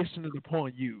conditioning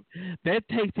upon you. That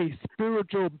takes a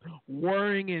spiritual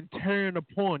worrying and tearing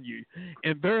upon you.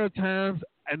 And there are times,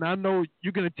 and I know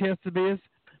you can attest to this,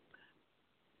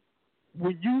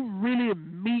 when you really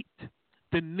meet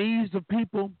the needs of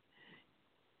people,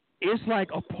 it's like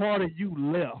a part of you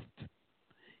left.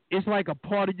 It's like a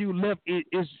part of you left.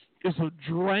 It's a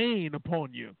drain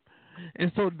upon you.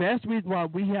 And so that's the reason why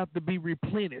we have to be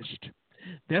replenished.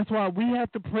 That's why we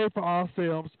have to pray for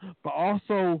ourselves, but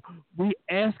also we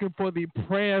asking for the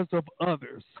prayers of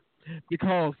others.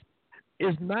 Because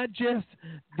it's not just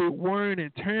the worrying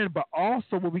and tearing, but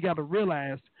also what we got to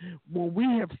realize, when we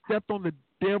have stepped on the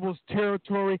devil's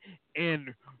territory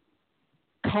and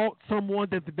caught someone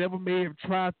that the devil may have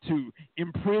tried to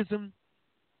imprison,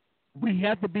 we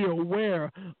have to be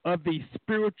aware of the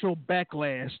spiritual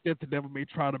backlash that the devil may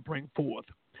try to bring forth.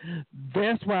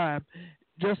 That's why,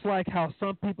 just like how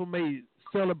some people may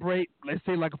celebrate, let's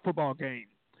say like a football game.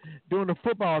 During a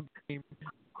football game,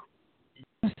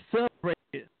 you celebrate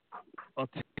a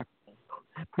tackle.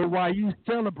 But while you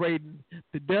celebrating,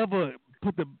 the devil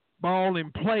put the ball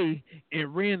in play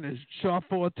and ran the shot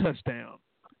for a touchdown.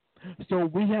 So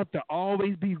we have to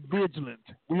always be vigilant.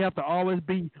 We have to always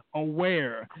be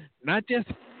aware, not just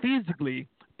physically,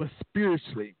 but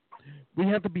spiritually. We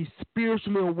have to be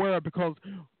spiritually aware because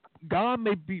God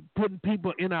may be putting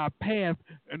people in our path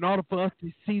in order for us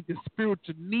to see the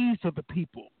spiritual needs of the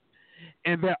people.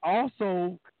 And that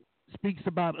also speaks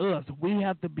about us. We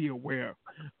have to be aware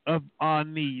of our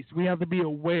needs. We have to be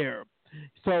aware.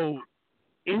 So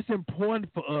it's important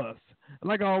for us.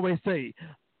 Like I always say,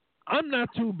 I'm not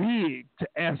too big to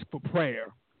ask for prayer,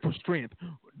 for strength.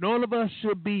 None of us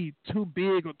should be too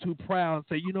big or too proud and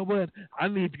say, you know what, I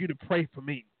need you to pray for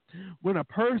me. When a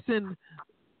person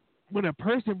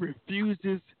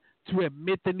refuses to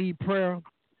admit they need prayer,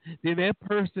 then that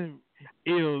person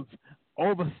is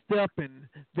overstepping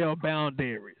their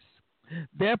boundaries.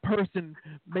 That person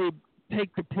may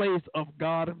take the place of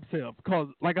God Himself. Because,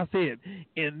 like I said,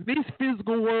 in this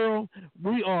physical world,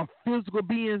 we are physical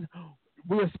beings.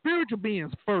 We're spiritual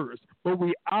beings first, but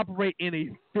we operate in a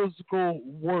physical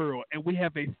world and we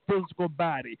have a physical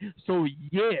body. So,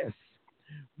 yes,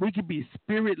 we can be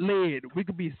spirit led, we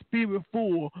can be spirit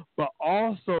full, but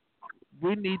also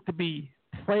we need to be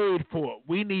prayed for.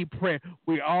 We need prayer.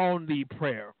 We all need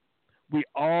prayer. We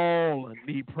all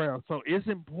need prayer. So it's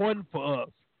important for us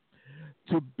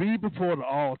to be before the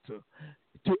altar,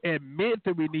 to admit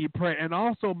that we need prayer. And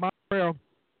also, my prayer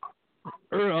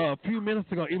a few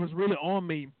minutes ago, it was really on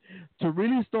me to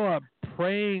really start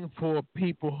praying for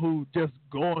people who just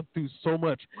going through so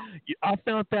much. I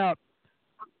found out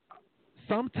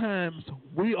sometimes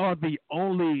we are the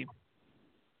only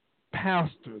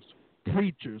pastors,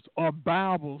 preachers, or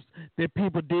Bibles that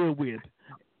people deal with.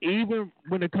 Even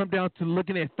when it comes down to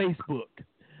looking at Facebook,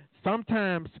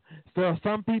 sometimes there are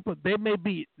some people, they may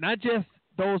be not just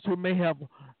those who may have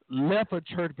left a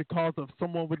church because of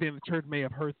someone within the church may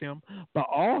have hurt them, but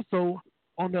also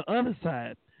on the other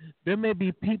side, there may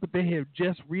be people that have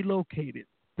just relocated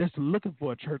that's looking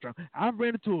for a church. I've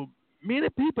ran into many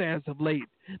people as of late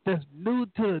that's new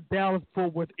to the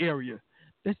Dallas-Fort Worth area.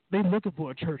 They're looking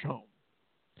for a church home.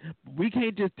 We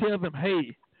can't just tell them,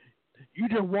 hey, you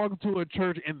just walk into a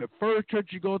church and the first church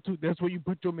you go to, that's where you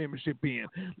put your membership in.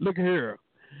 Look here.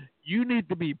 You need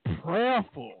to be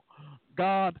prayerful.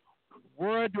 God,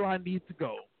 where do I need to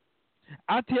go?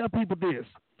 I tell people this.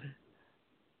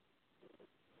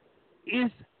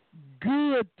 It's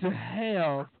good to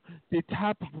have the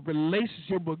type of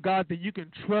relationship with God that you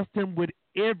can trust Him with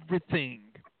everything.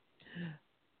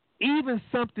 Even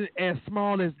something as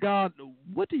small as, God,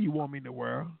 what do you want me to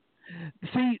wear?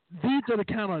 See, these are the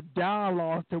kind of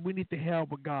dialogues that we need to have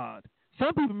with God.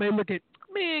 Some people may look at,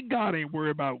 man, God ain't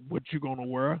worried about what you're going to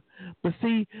wear. But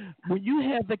see, when you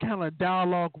have that kind of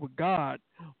dialogue with God,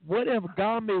 whatever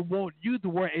God may want you to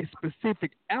wear a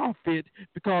specific outfit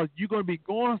because you're going to be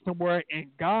going somewhere and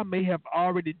God may have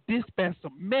already dispatched a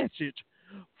message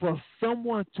for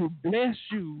someone to bless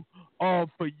you or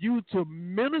for you to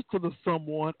minister to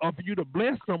someone or for you to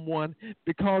bless someone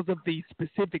because of the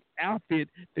specific outfit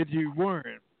that you're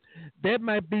wearing. That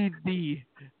might be the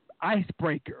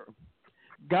icebreaker.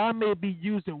 God may be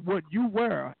using what you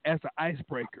wear as an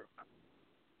icebreaker.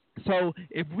 So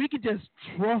if we could just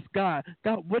trust God,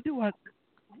 God, what do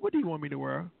you want me to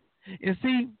wear? And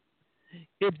see,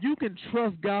 if you can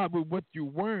trust God with what you're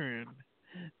wearing,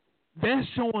 that's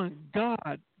showing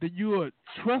God that you are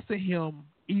trusting Him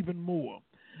even more.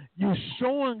 You're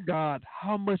showing God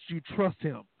how much you trust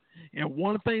Him. And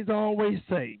one of the things I always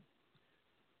say,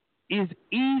 it's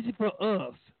easy for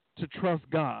us to trust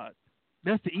God.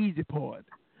 That's the easy part.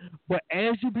 But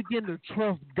as you begin to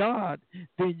trust God,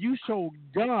 then you show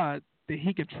God that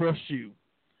He can trust you.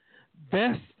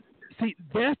 That's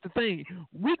the thing.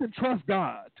 We can trust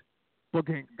God, but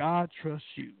can God trust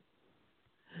you?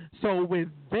 So with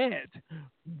that,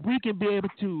 we can be able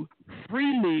to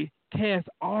freely cast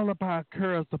all of our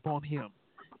cares upon Him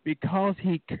because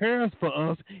He cares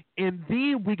for us, and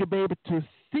then we can be able to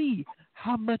see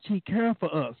how much He cares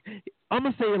for us. I'm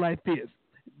going to say it like this.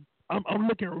 I'm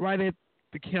looking right at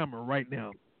the camera right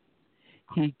now.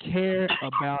 He cared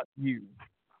about you.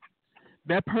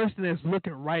 That person that's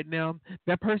looking right now,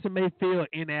 that person may feel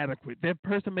inadequate. That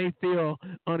person may feel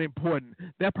unimportant.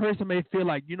 That person may feel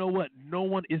like, you know what, no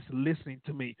one is listening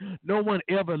to me. No one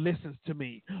ever listens to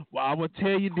me. Well, I will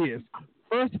tell you this.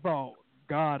 First of all,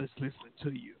 God is listening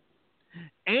to you.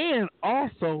 And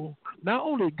also, not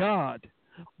only God,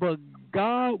 but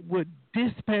God would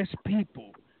dispatch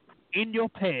people in your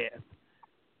path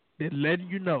that let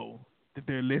you know that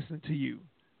they're listening to you.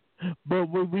 But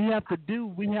what we have to do,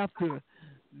 we have to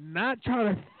not try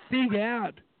to figure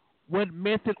out what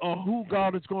method or who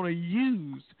God is going to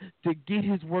use to get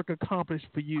His work accomplished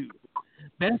for you.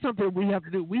 That's something we have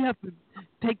to do. We have to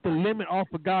take the limit off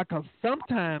of God because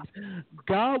sometimes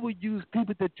God will use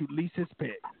people that you least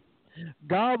expect.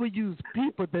 God will use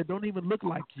people that don't even look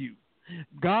like you.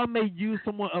 God may use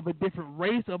someone of a different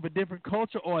race, of a different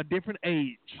culture, or a different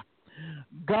age.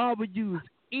 God will use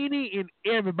any and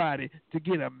everybody to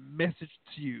get a message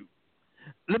to you.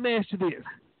 Let me ask you this.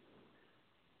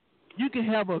 You can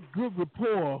have a good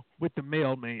rapport with the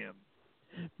mailman,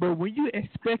 but when you're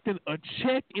expecting a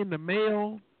check in the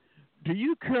mail, do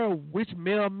you care which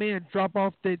mailman drop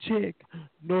off that check?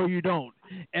 No, you don't.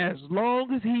 As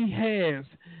long as he has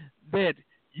that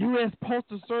U.S.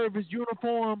 Postal Service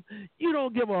uniform, you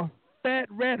don't give a fat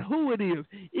rat who it is.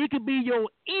 It could be your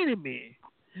enemy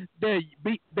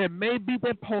that may be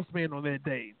that postman on that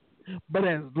day. But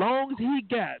as long as he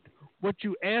got what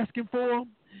you asking for,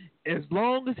 as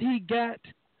long as he got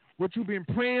what you've been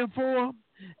praying for,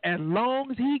 as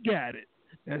long as he got it,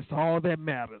 that's all that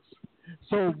matters.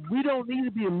 So we don't need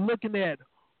to be looking at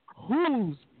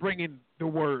who's bringing the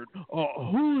word or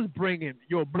who's bringing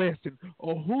your blessing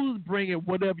or who's bringing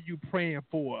whatever you're praying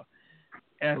for.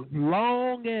 As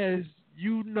long as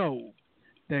you know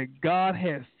that God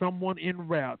has someone en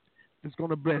route that's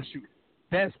going to bless you,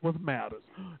 that's what matters.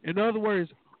 In other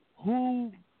words,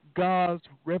 who God's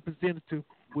representative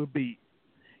will be,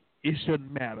 it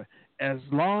shouldn't matter. As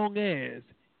long as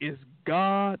it's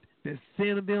God that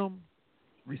sent them,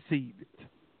 receive it.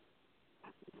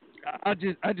 I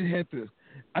just had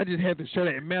to show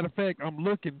that. Matter of fact, I'm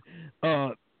looking.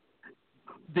 I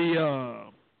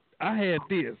had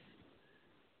this.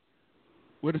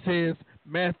 What it says,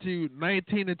 Matthew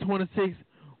 19:26.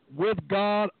 With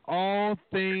God, all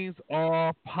things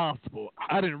are possible.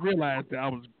 I didn't realize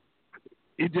that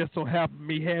it just so happened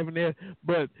me having that.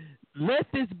 But let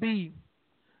this be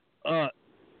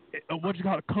what you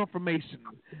call a confirmation.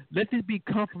 Let this be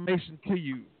confirmation to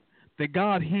you that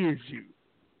God hears you.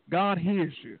 God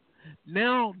hears you.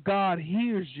 Now God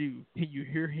hears you and you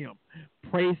hear him.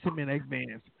 Praise him in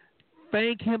advance.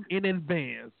 Thank him in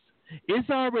advance. It's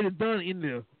already done in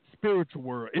the spiritual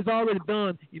world. It's already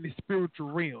done in the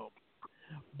spiritual realm.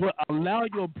 But allow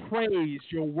your praise,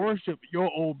 your worship, your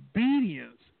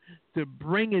obedience to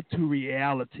bring it to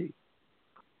reality.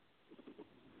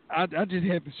 I just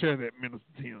had to share that, Minister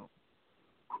Tim.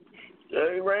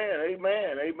 Amen,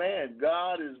 amen, amen.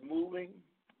 God is moving.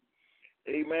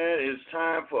 Amen. It's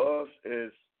time for us as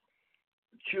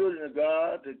children of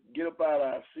God to get up out of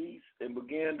our seats and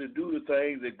begin to do the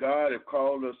things that God has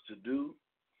called us to do,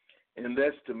 and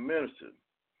that's to minister.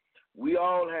 We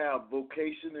all have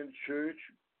vocation in church.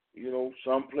 You know,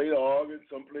 some play the organ,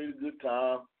 some play the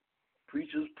guitar,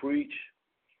 preachers preach.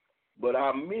 But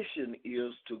our mission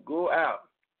is to go out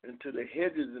into the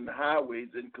hedges and the highways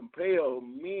and compel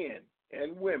men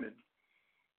and women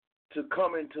to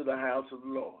come into the house of the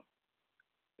Lord.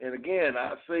 And again,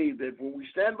 I say that when we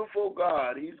stand before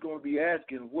God, he's going to be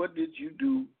asking, what did you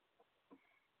do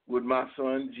with my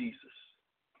son Jesus?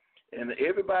 And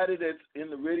everybody that's in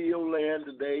the radio land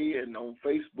today and on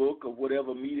Facebook or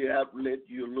whatever media outlet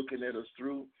you're looking at us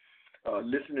through,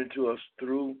 listening to us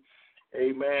through,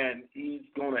 amen, he's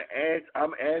going to ask,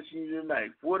 I'm asking you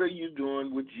tonight, what are you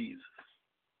doing with Jesus?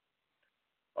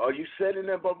 Are you setting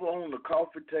him up on the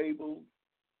coffee table?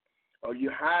 Are you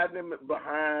hiding him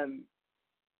behind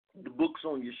the books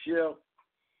on your shelf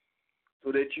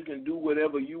so that you can do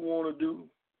whatever you want to do?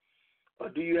 Or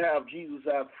do you have Jesus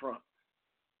out front?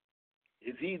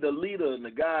 Is he the leader and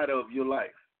the guide of your life?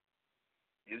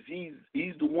 Is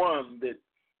he's the one that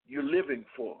you're living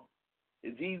for?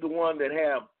 Is he the one that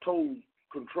have total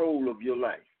control of your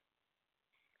life?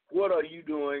 What are you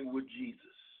doing with Jesus?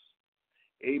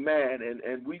 Amen.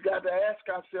 And we got to ask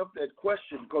ourselves that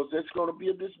question, because there's going to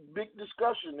be this big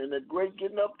discussion in that great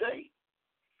getting up day.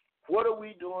 What are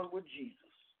we doing with Jesus?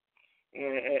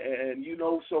 And you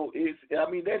know, so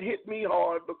that hit me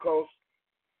hard, because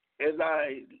as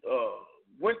I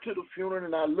went to the funeral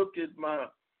and I looked at my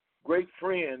great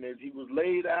friend as he was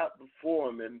laid out before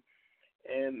him,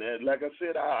 and like I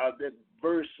said, that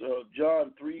verse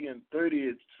John 3:30,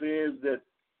 it says that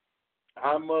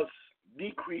I must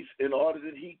decrease in order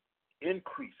that he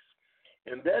increase.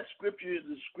 And that scripture is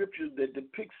the scripture that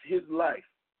depicts his life.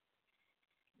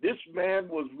 This man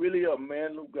was really a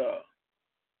man of God.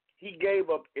 He gave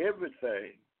up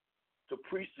everything to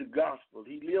preach the gospel.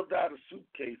 He lived out of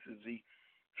suitcases. He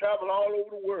traveled all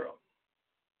over the world.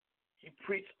 He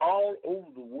preached all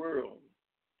over the world.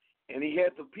 And he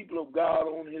had the people of God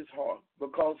on his heart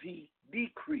because he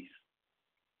decreased.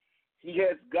 He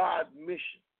has God's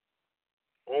mission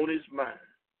on his mind.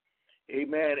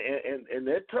 Amen. And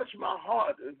that touched my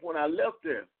heart when I left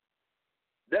there.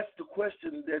 That's the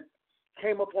question that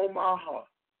came upon my heart.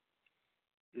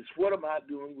 Is what am I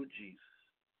doing with Jesus?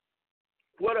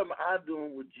 What am I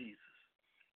doing with Jesus?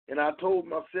 And I told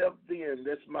myself then,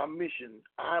 that's my mission.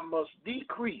 I must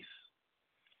decrease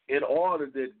in order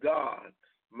that God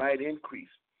might increase.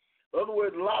 In other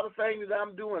words, a lot of things that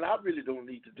I'm doing, I really don't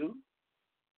need to do.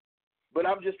 But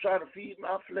I'm just trying to feed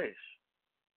my flesh.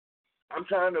 I'm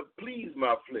trying to please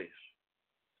my flesh.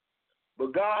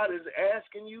 But God is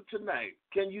asking you tonight,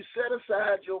 can you set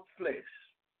aside your flesh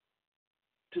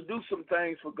to do some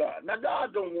things for God? Now,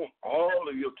 God don't want all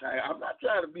of your time. I'm not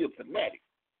trying to be a fanatic.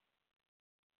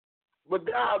 But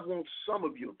God wants some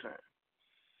of your time.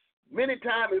 Many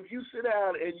times, if you sit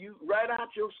down and you write out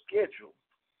your schedule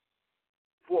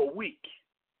for a week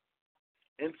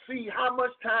and see how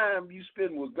much time you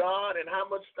spend with God and how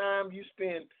much time you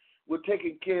spend with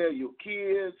taking care of your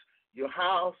kids, your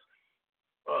house,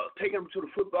 taking them to the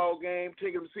football game,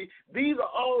 taking them to see. These are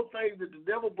all things that the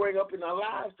devil bring up in our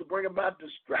lives to bring about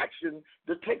distraction,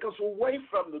 to take us away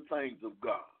from the things of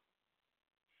God.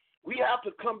 We have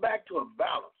to come back to a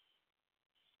balance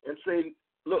and say,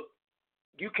 look,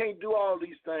 you can't do all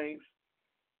these things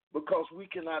because we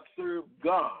cannot serve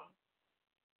God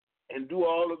and do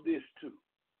all of this too.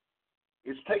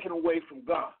 It's taken away from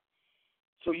God.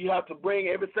 So you have to bring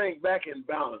everything back in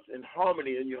balance, in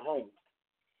harmony in your home,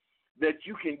 that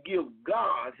you can give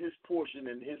God his portion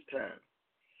in his time.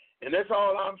 And that's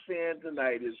all I'm saying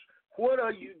tonight is, what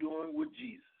are you doing with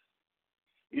Jesus?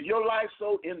 Is your life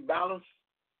so imbalanced?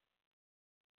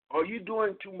 Are you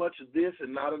doing too much of this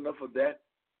and not enough of that?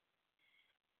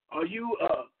 Are you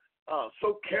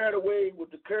so carried away with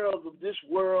the cares of this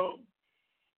world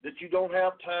that you don't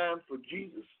have time for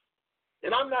Jesus?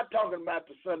 And I'm not talking about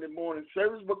the Sunday morning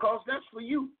service, because that's for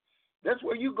you. That's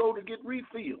where you go to get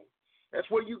refilled. That's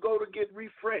where you go to get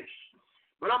refreshed.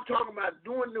 But I'm talking about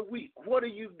during the week. What are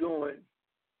you doing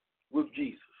with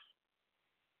Jesus?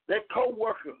 That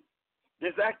coworker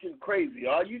that's acting crazy,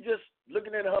 are you just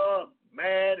looking at her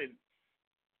mad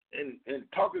and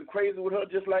talking crazy with her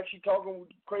just like she's talking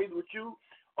crazy with you?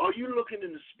 Or are you looking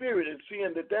in the spirit and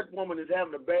seeing that that woman is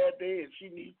having a bad day and she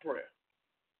needs prayer?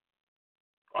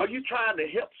 Are you trying to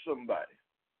help somebody?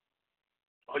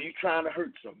 Are you trying to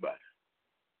hurt somebody?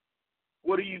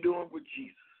 What are you doing with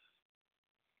Jesus?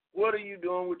 What are you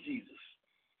doing with Jesus?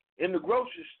 In the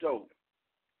grocery store,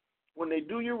 when they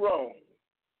do you wrong,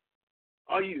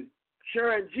 are you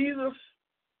sharing Jesus,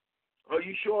 or are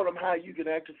you showing them how you can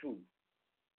act a fool?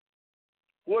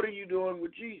 What are you doing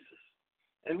with Jesus?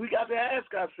 And we got to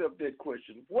ask ourselves that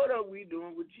question. What are we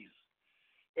doing with Jesus?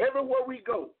 Everywhere we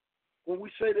go, when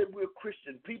we say that we're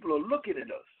Christian, people are looking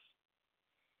at us,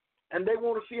 and they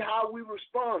want to see how we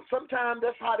respond. Sometimes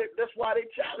that's why they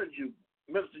challenge you,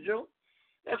 Mr. June.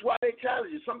 That's why they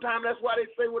challenge you. Sometimes that's why they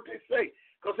say what they say,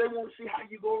 because they want to see how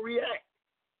you going to react.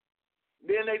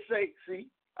 Then they say,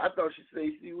 see, I thought she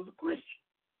said she was a Christian.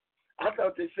 I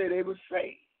thought they said they were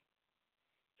saved.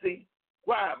 See,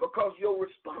 why? Because your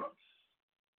response.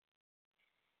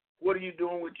 What are you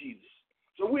doing with Jesus?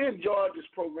 So we enjoyed this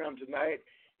program tonight,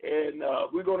 and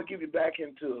we're going to give you back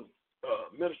into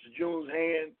Minister June's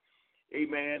hand,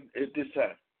 amen, at this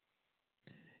time.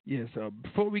 Yes,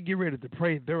 before we get ready to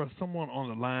pray, there is someone on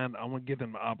the line. I want to give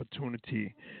them the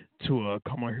opportunity to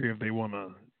come on here if they want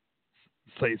to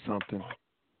say something.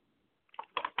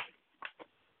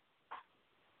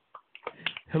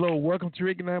 Hello, welcome to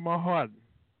Reignite My Heart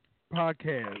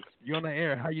podcast. You're on the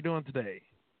air. How you doing today?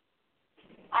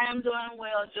 I am doing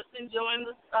well. Just enjoying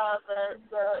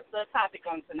the topic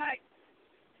on tonight.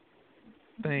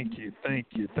 Thank you.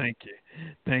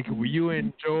 Will you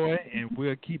enjoy, and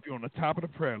we'll keep you on the top of the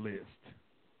prayer list.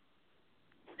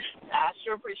 I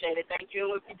sure appreciate it. Thank you.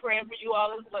 We'll be praying for you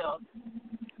all as well.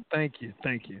 Thank you.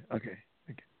 Okay.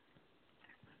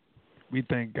 We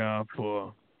thank God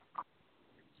for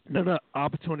another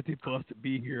opportunity for us to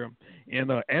be here.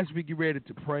 And as we get ready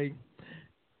to pray,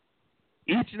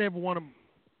 each and every one of them,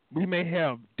 we may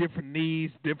have different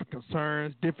needs, different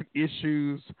concerns, different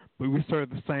issues, but we serve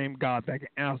the same God that can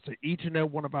answer each and every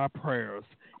one of our prayers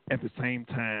at the same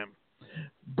time.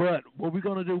 But what we're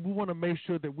going to do, we want to make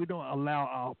sure that we don't allow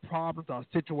our problems, our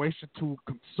situation to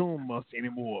consume us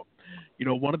anymore. You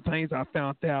know, one of the things I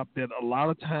found out that a lot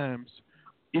of times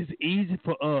it's easy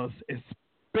for us,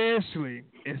 especially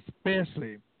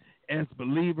as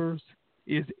believers,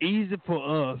 it's easy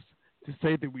for us to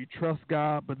say that we trust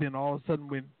God, but then all of a sudden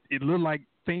when it looks like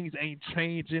things ain't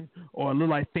changing or it looks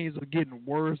like things are getting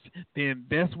worse, then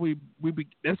that's when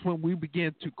we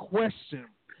begin to question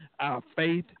our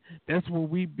faith. That's when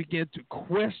we begin to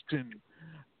question,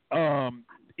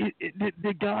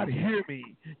 did God hear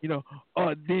me? You know,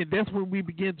 then that's when we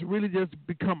begin to really just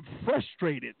become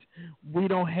frustrated. We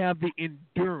don't have the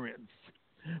endurance.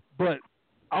 But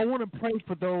I want to pray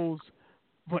for those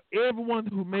for everyone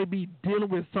who may be dealing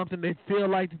with something, they feel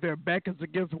like their back is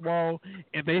against the wall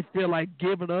and they feel like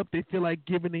giving up, they feel like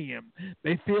giving in.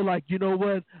 They feel like, you know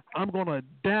what, I'm going to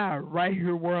die right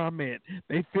here where I'm at.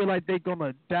 They feel like they're going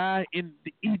to die in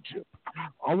Egypt.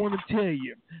 I want to tell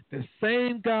you, the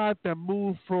same God that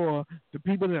moved for the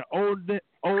people in the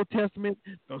Old Testament,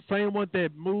 the same one that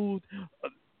moved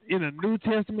in the New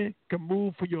Testament can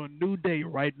move for your new day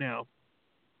right now.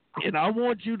 And I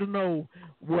want you to know,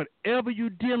 whatever you're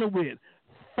dealing with,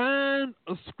 find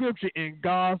a scripture in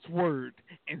God's word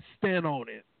and stand on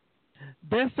it.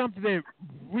 That's something that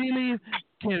really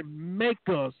can make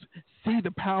us see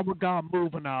the power of God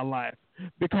move in our life.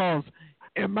 Because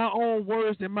in my own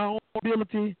words, in my own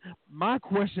ability, my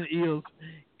question is,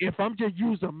 if I'm just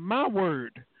using my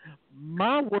word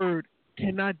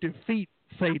cannot defeat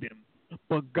Satan,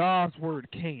 but God's word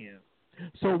can.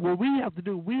 So what we have to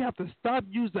do, we have to stop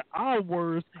using our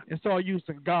words and start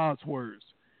using God's words.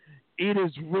 It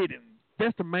is written.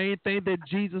 That's the main thing that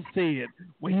Jesus said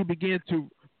when he began to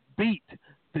beat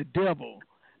the devil.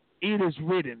 It is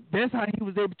written. That's how he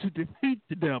was able to defeat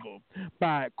the devil,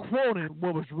 by quoting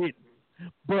what was written.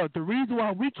 But the reason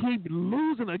why we keep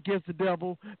losing against the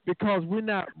devil, because we're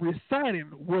not reciting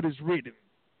what is written.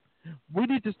 We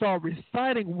need to start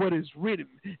reciting what is written.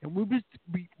 And when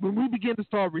we begin to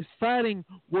start reciting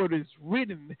what is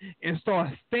written and start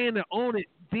standing on it,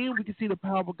 then we can see the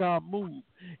power of God move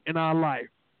in our life.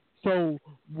 So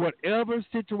whatever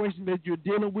situation that you're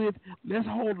dealing with, let's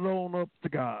hold it on up to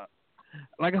God.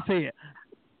 Like I said,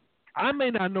 I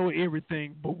may not know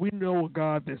everything, but we know a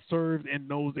God that serves and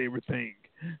knows everything.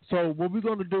 So what we're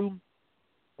going to do,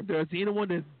 if there's anyone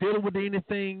that's dealing with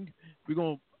anything, we're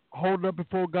going to hold it up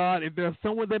before God. If there's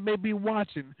someone that may be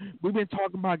watching, we've been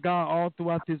talking about God all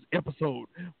throughout this episode.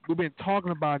 We've been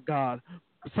talking about God.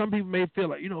 Some people may feel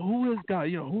like, who is God?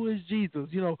 Who is Jesus?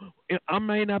 I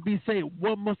may not be saved.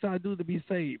 What must I do to be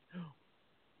saved?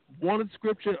 One of the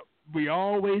scripture we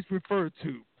always refer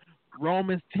to,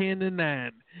 Romans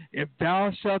 10:9. If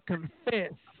thou shalt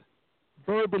confess,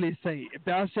 verbally say, if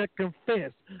thou shalt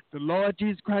confess the Lord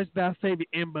Jesus Christ thy Savior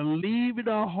and believe in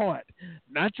our heart,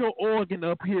 not your organ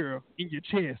up here in your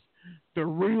chest, the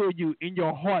real you in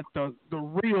your heart, the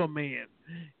real man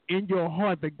in your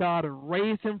heart, that God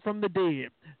raised him from the dead,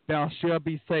 thou shalt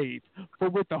be saved. For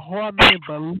with the heart man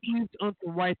believes unto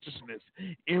righteousness,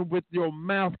 and with your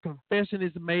mouth confession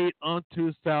is made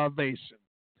unto salvation.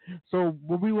 So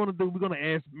what we want to do, we're going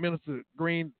to ask Minister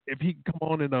Green if he can come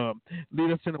on and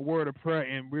lead us in a word of prayer,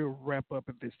 and we'll wrap up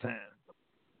at this time.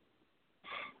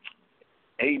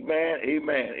 Amen,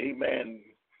 amen, amen,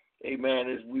 amen.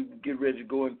 As we get ready to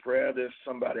go in prayer, there's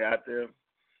somebody out there,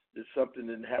 there's something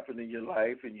that happened in your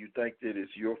life and you think that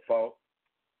it's your fault.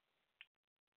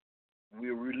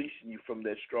 We're releasing you from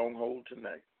that stronghold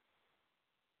tonight.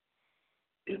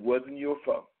 It wasn't your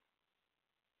fault.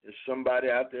 There's somebody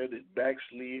out there that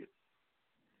backslid.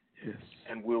 Yes.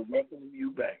 And we're welcoming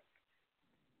you back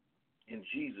in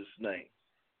Jesus' name.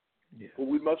 Yes. For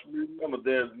we must remember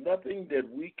there's nothing that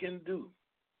we can do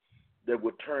that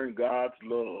would turn God's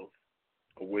love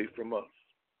away from us.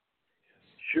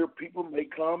 Yes. Sure, people may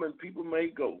come and people may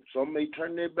go. Some may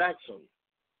turn their backs on you.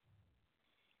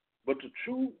 But the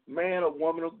true man or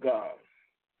woman of God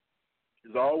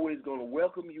is always going to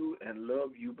welcome you and love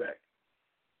you back.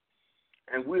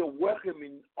 And we're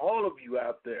welcoming all of you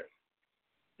out there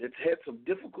that's had some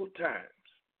difficult times.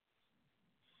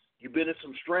 You've been in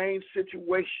some strange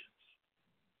situations.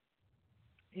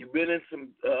 You've been in some.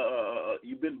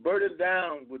 You've been burdened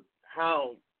down with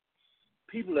how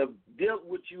people have dealt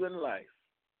with you in life.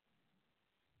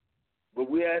 But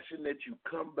we're asking that you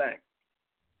come back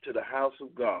to the house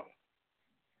of God.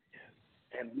 Yes.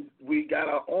 And we got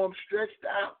our arms stretched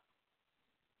out,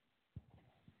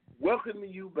 welcoming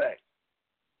you back.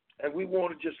 And we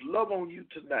want to just love on you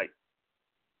tonight.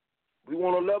 We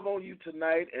want to love on you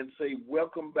tonight and say,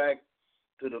 welcome back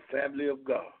to the family of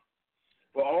God.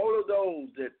 For all of those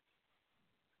that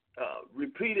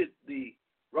repeated the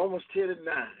Romans 10:9,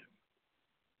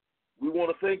 we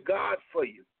want to thank God for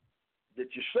you, that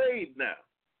you're saved now.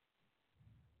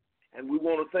 And we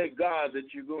want to thank God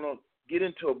that you're going to get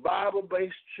into a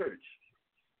Bible-based church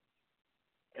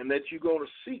and that you're going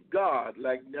to seek God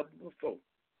like never before.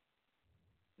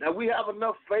 Now, we have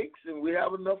enough fakes and we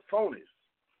have enough phonies.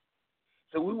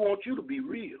 So we want you to be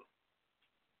real.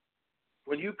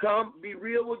 When you come, be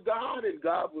real with God, and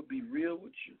God will be real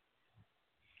with you.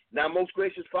 Now, most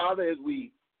gracious Father, as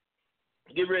we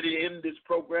get ready to end this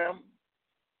program,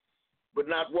 but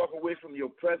not walk away from your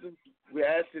presence, we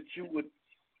ask that you would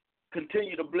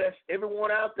continue to bless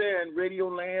everyone out there in Radio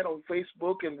Land, on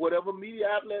Facebook, and whatever media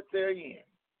outlet they're in.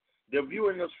 they're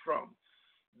viewing us from,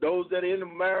 those that are in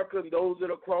America and those that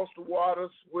are across the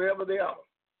waters, wherever they are.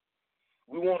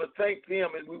 We want to thank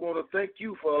them, and we want to thank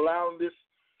you for allowing this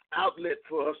outlet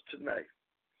for us tonight.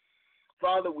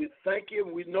 Father, we thank you,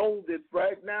 and we know that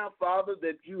right now, Father,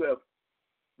 that you have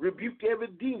rebuked every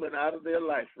demon out of their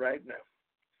life right now.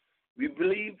 We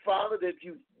believe, Father, that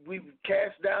we've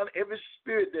cast down every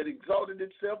spirit that exalted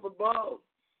itself above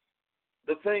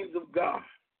the things of God.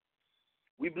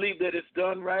 We believe that it's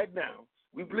done right now.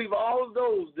 We believe all of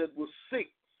those that were sick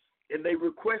and they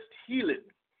request healing.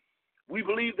 We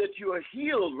believe that you are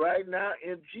healed right now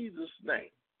in Jesus' name.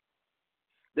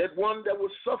 That one that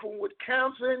was suffering with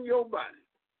cancer in your body,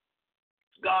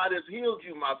 God has healed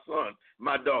you, my son,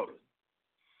 my daughter.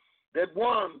 That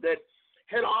one that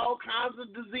had all kinds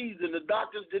of disease and the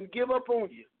doctors didn't give up on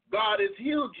you, God has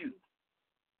healed you,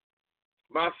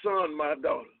 my son, my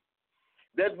daughter.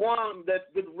 That one that's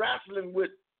been wrestling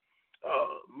with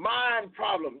mind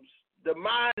problems, the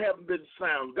mind haven't been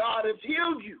sound, God has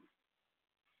healed you,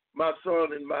 my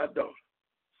son and my daughter.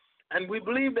 And we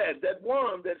believe that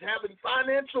one that's having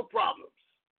financial problems,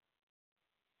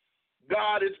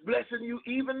 God is blessing you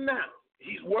even now.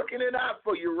 He's working it out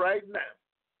for you right now.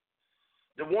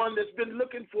 The one that's been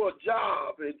looking for a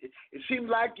job, it seems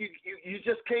like you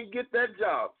just can't get that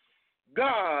job.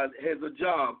 God has a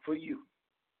job for you.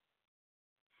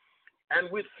 And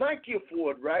we thank you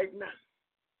for it right now.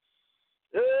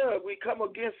 We come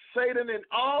against Satan and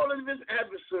all of his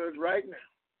adversaries right now.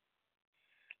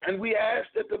 And we ask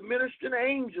that the ministering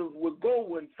angels will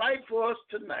go and fight for us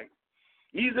tonight,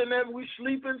 even as we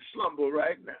sleep and slumber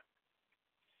right now,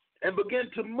 and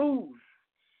begin to move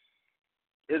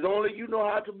as only you know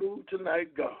how to move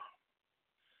tonight, God.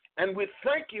 And we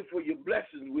thank you for your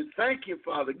blessings. We thank you,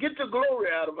 Father. Get the glory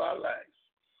out of our lives.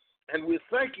 And we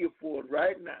thank you for it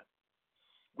right now.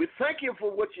 We thank you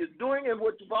for what you're doing and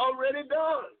what you've already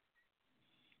done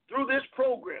through this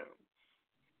program.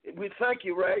 We thank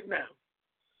you right now.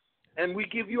 And we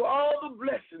give you all the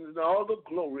blessings and all the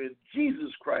glory in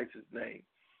Jesus Christ's name.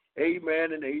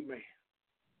 Amen and amen.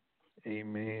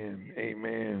 Amen.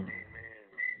 Amen.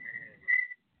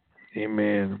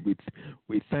 Amen.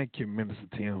 We thank you, Minister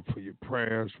Tim, for your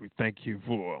prayers. We thank you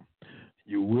for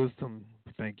your wisdom.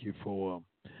 We thank you for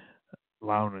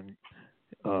allowing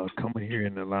coming here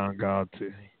and allowing God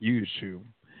to use you.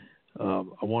 I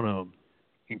want to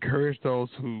encourage those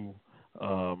who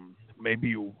maybe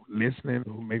you're listening,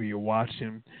 who maybe you're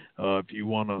watching. If you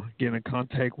want to get in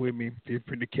contact with me, feel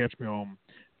free to catch me on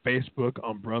Facebook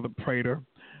on Brother Prater.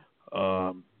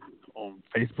 On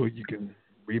Facebook, you can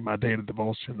read my daily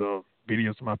devotion, the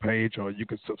videos on my page, or you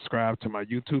can subscribe to my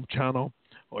YouTube channel,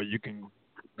 or you can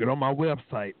get on my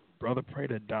website,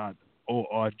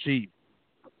 brotherprater.org. You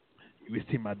will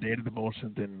see my daily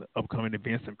devotions and upcoming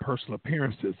events and personal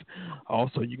appearances.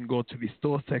 Also, you can go to the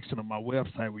store section of my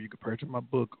website where you can purchase my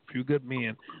book, A Few Good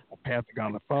Men, A Path to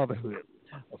Godly Fatherhood.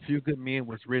 A Few Good Men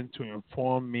was written to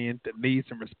inform men the needs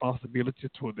and responsibilities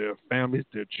toward their families,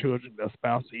 their children, their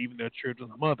spouse, even their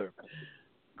children's mother.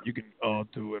 You can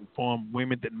to inform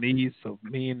women the needs of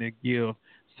men that give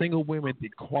single women the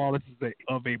qualities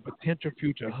of a potential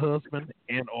future husband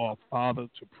and or father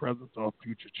to present or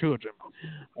future children.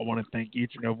 I want to thank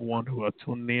each and every one who are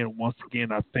tuning in. Once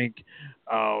again, I thank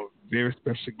our very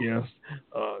special guest,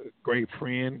 great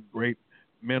friend, great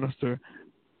minister,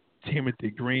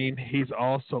 Timothy Green. He's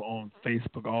also on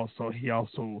Facebook. Also, he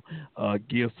also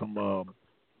gives some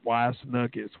wise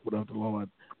nuggets, whatever the Lord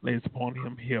lays upon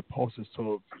him. He'll post it.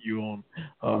 So if you're on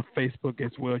Facebook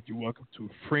as well, you're welcome to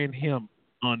friend him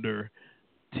under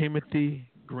Timothy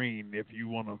Green. If you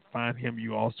want to find him,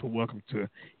 you're also welcome to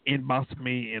inbox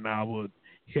me, and I will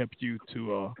help you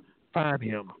to find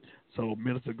him. So,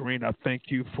 Minister Green, I thank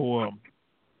you for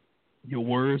your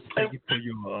words. Thank you for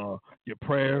your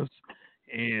prayers,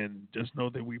 and just know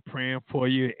that we're praying for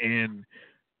you, and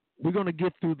we're going to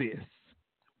get through this,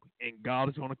 and God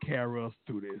is going to carry us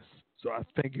through this. So I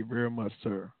thank you very much,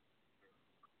 sir.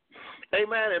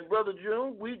 Amen. And Brother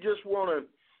June, we just want to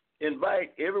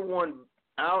invite everyone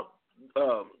out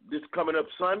this coming up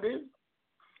Sunday,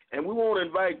 and we want to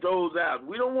invite those out.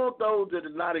 We don't want those that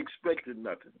are not expecting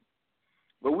nothing,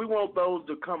 but we want those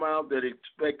to come out that are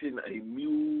expecting a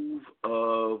move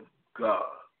of God.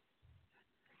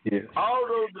 Yes. All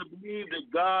those that believe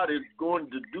that God is going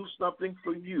to do something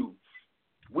for you,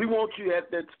 we want you at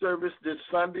that service this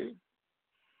Sunday.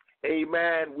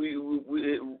 Amen. We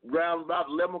around about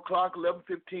 11 o'clock,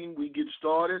 11:15, we get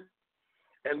started.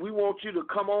 And we want you to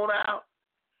come on out,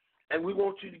 and we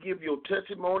want you to give your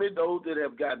testimony, those that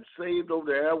have gotten saved over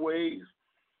the airways,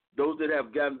 those that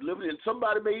have gotten delivered, and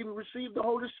somebody may even receive the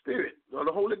Holy Spirit or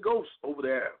the Holy Ghost over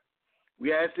there.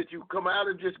 We ask that you come out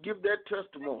and just give that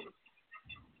testimony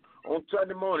on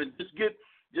Sunday morning. Just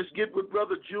get with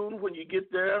Brother June when you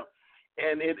get there,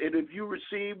 and if you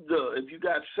received, if you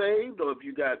got saved, or if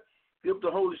you got filled with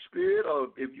the Holy Spirit, or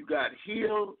if you got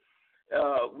healed,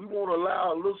 we won't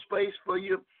allow a little space for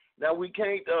you. Now we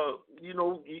can't,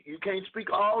 you can't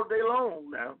speak all day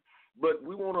long now, but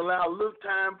we won't allow a little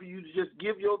time for you to just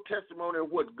give your testimony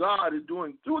of what God is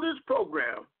doing through this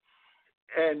program.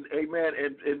 And amen,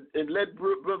 and let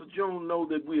Brother June know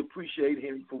that we appreciate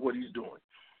him for what he's doing.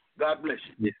 God bless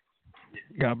you. Yeah.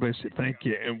 God bless you. Thank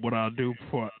you. And what I'll do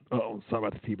sorry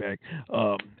about the feedback.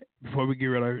 Before we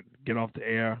get off the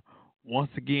air,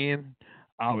 once again,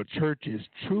 our church is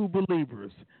True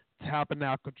Believers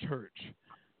Tabernacle Church,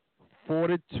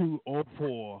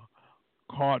 4204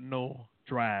 Cardinal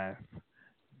Drive,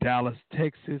 Dallas,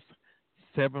 Texas,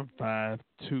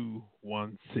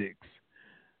 75216.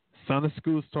 Sunday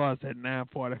school starts at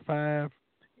 9:45,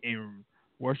 and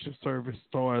worship service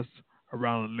starts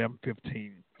around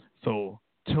 11:15. So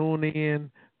tune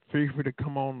in. Feel free to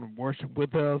come on and worship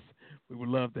with us. We would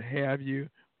love to have you.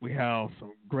 We have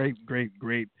some great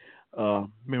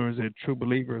members of True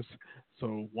Believers.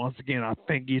 So once again, I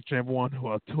thank each and everyone who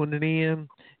are tuning in,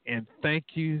 and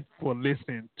thank you for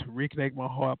listening to Reconnect My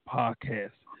Heart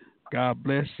podcast. God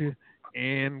bless you,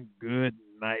 and good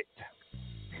night.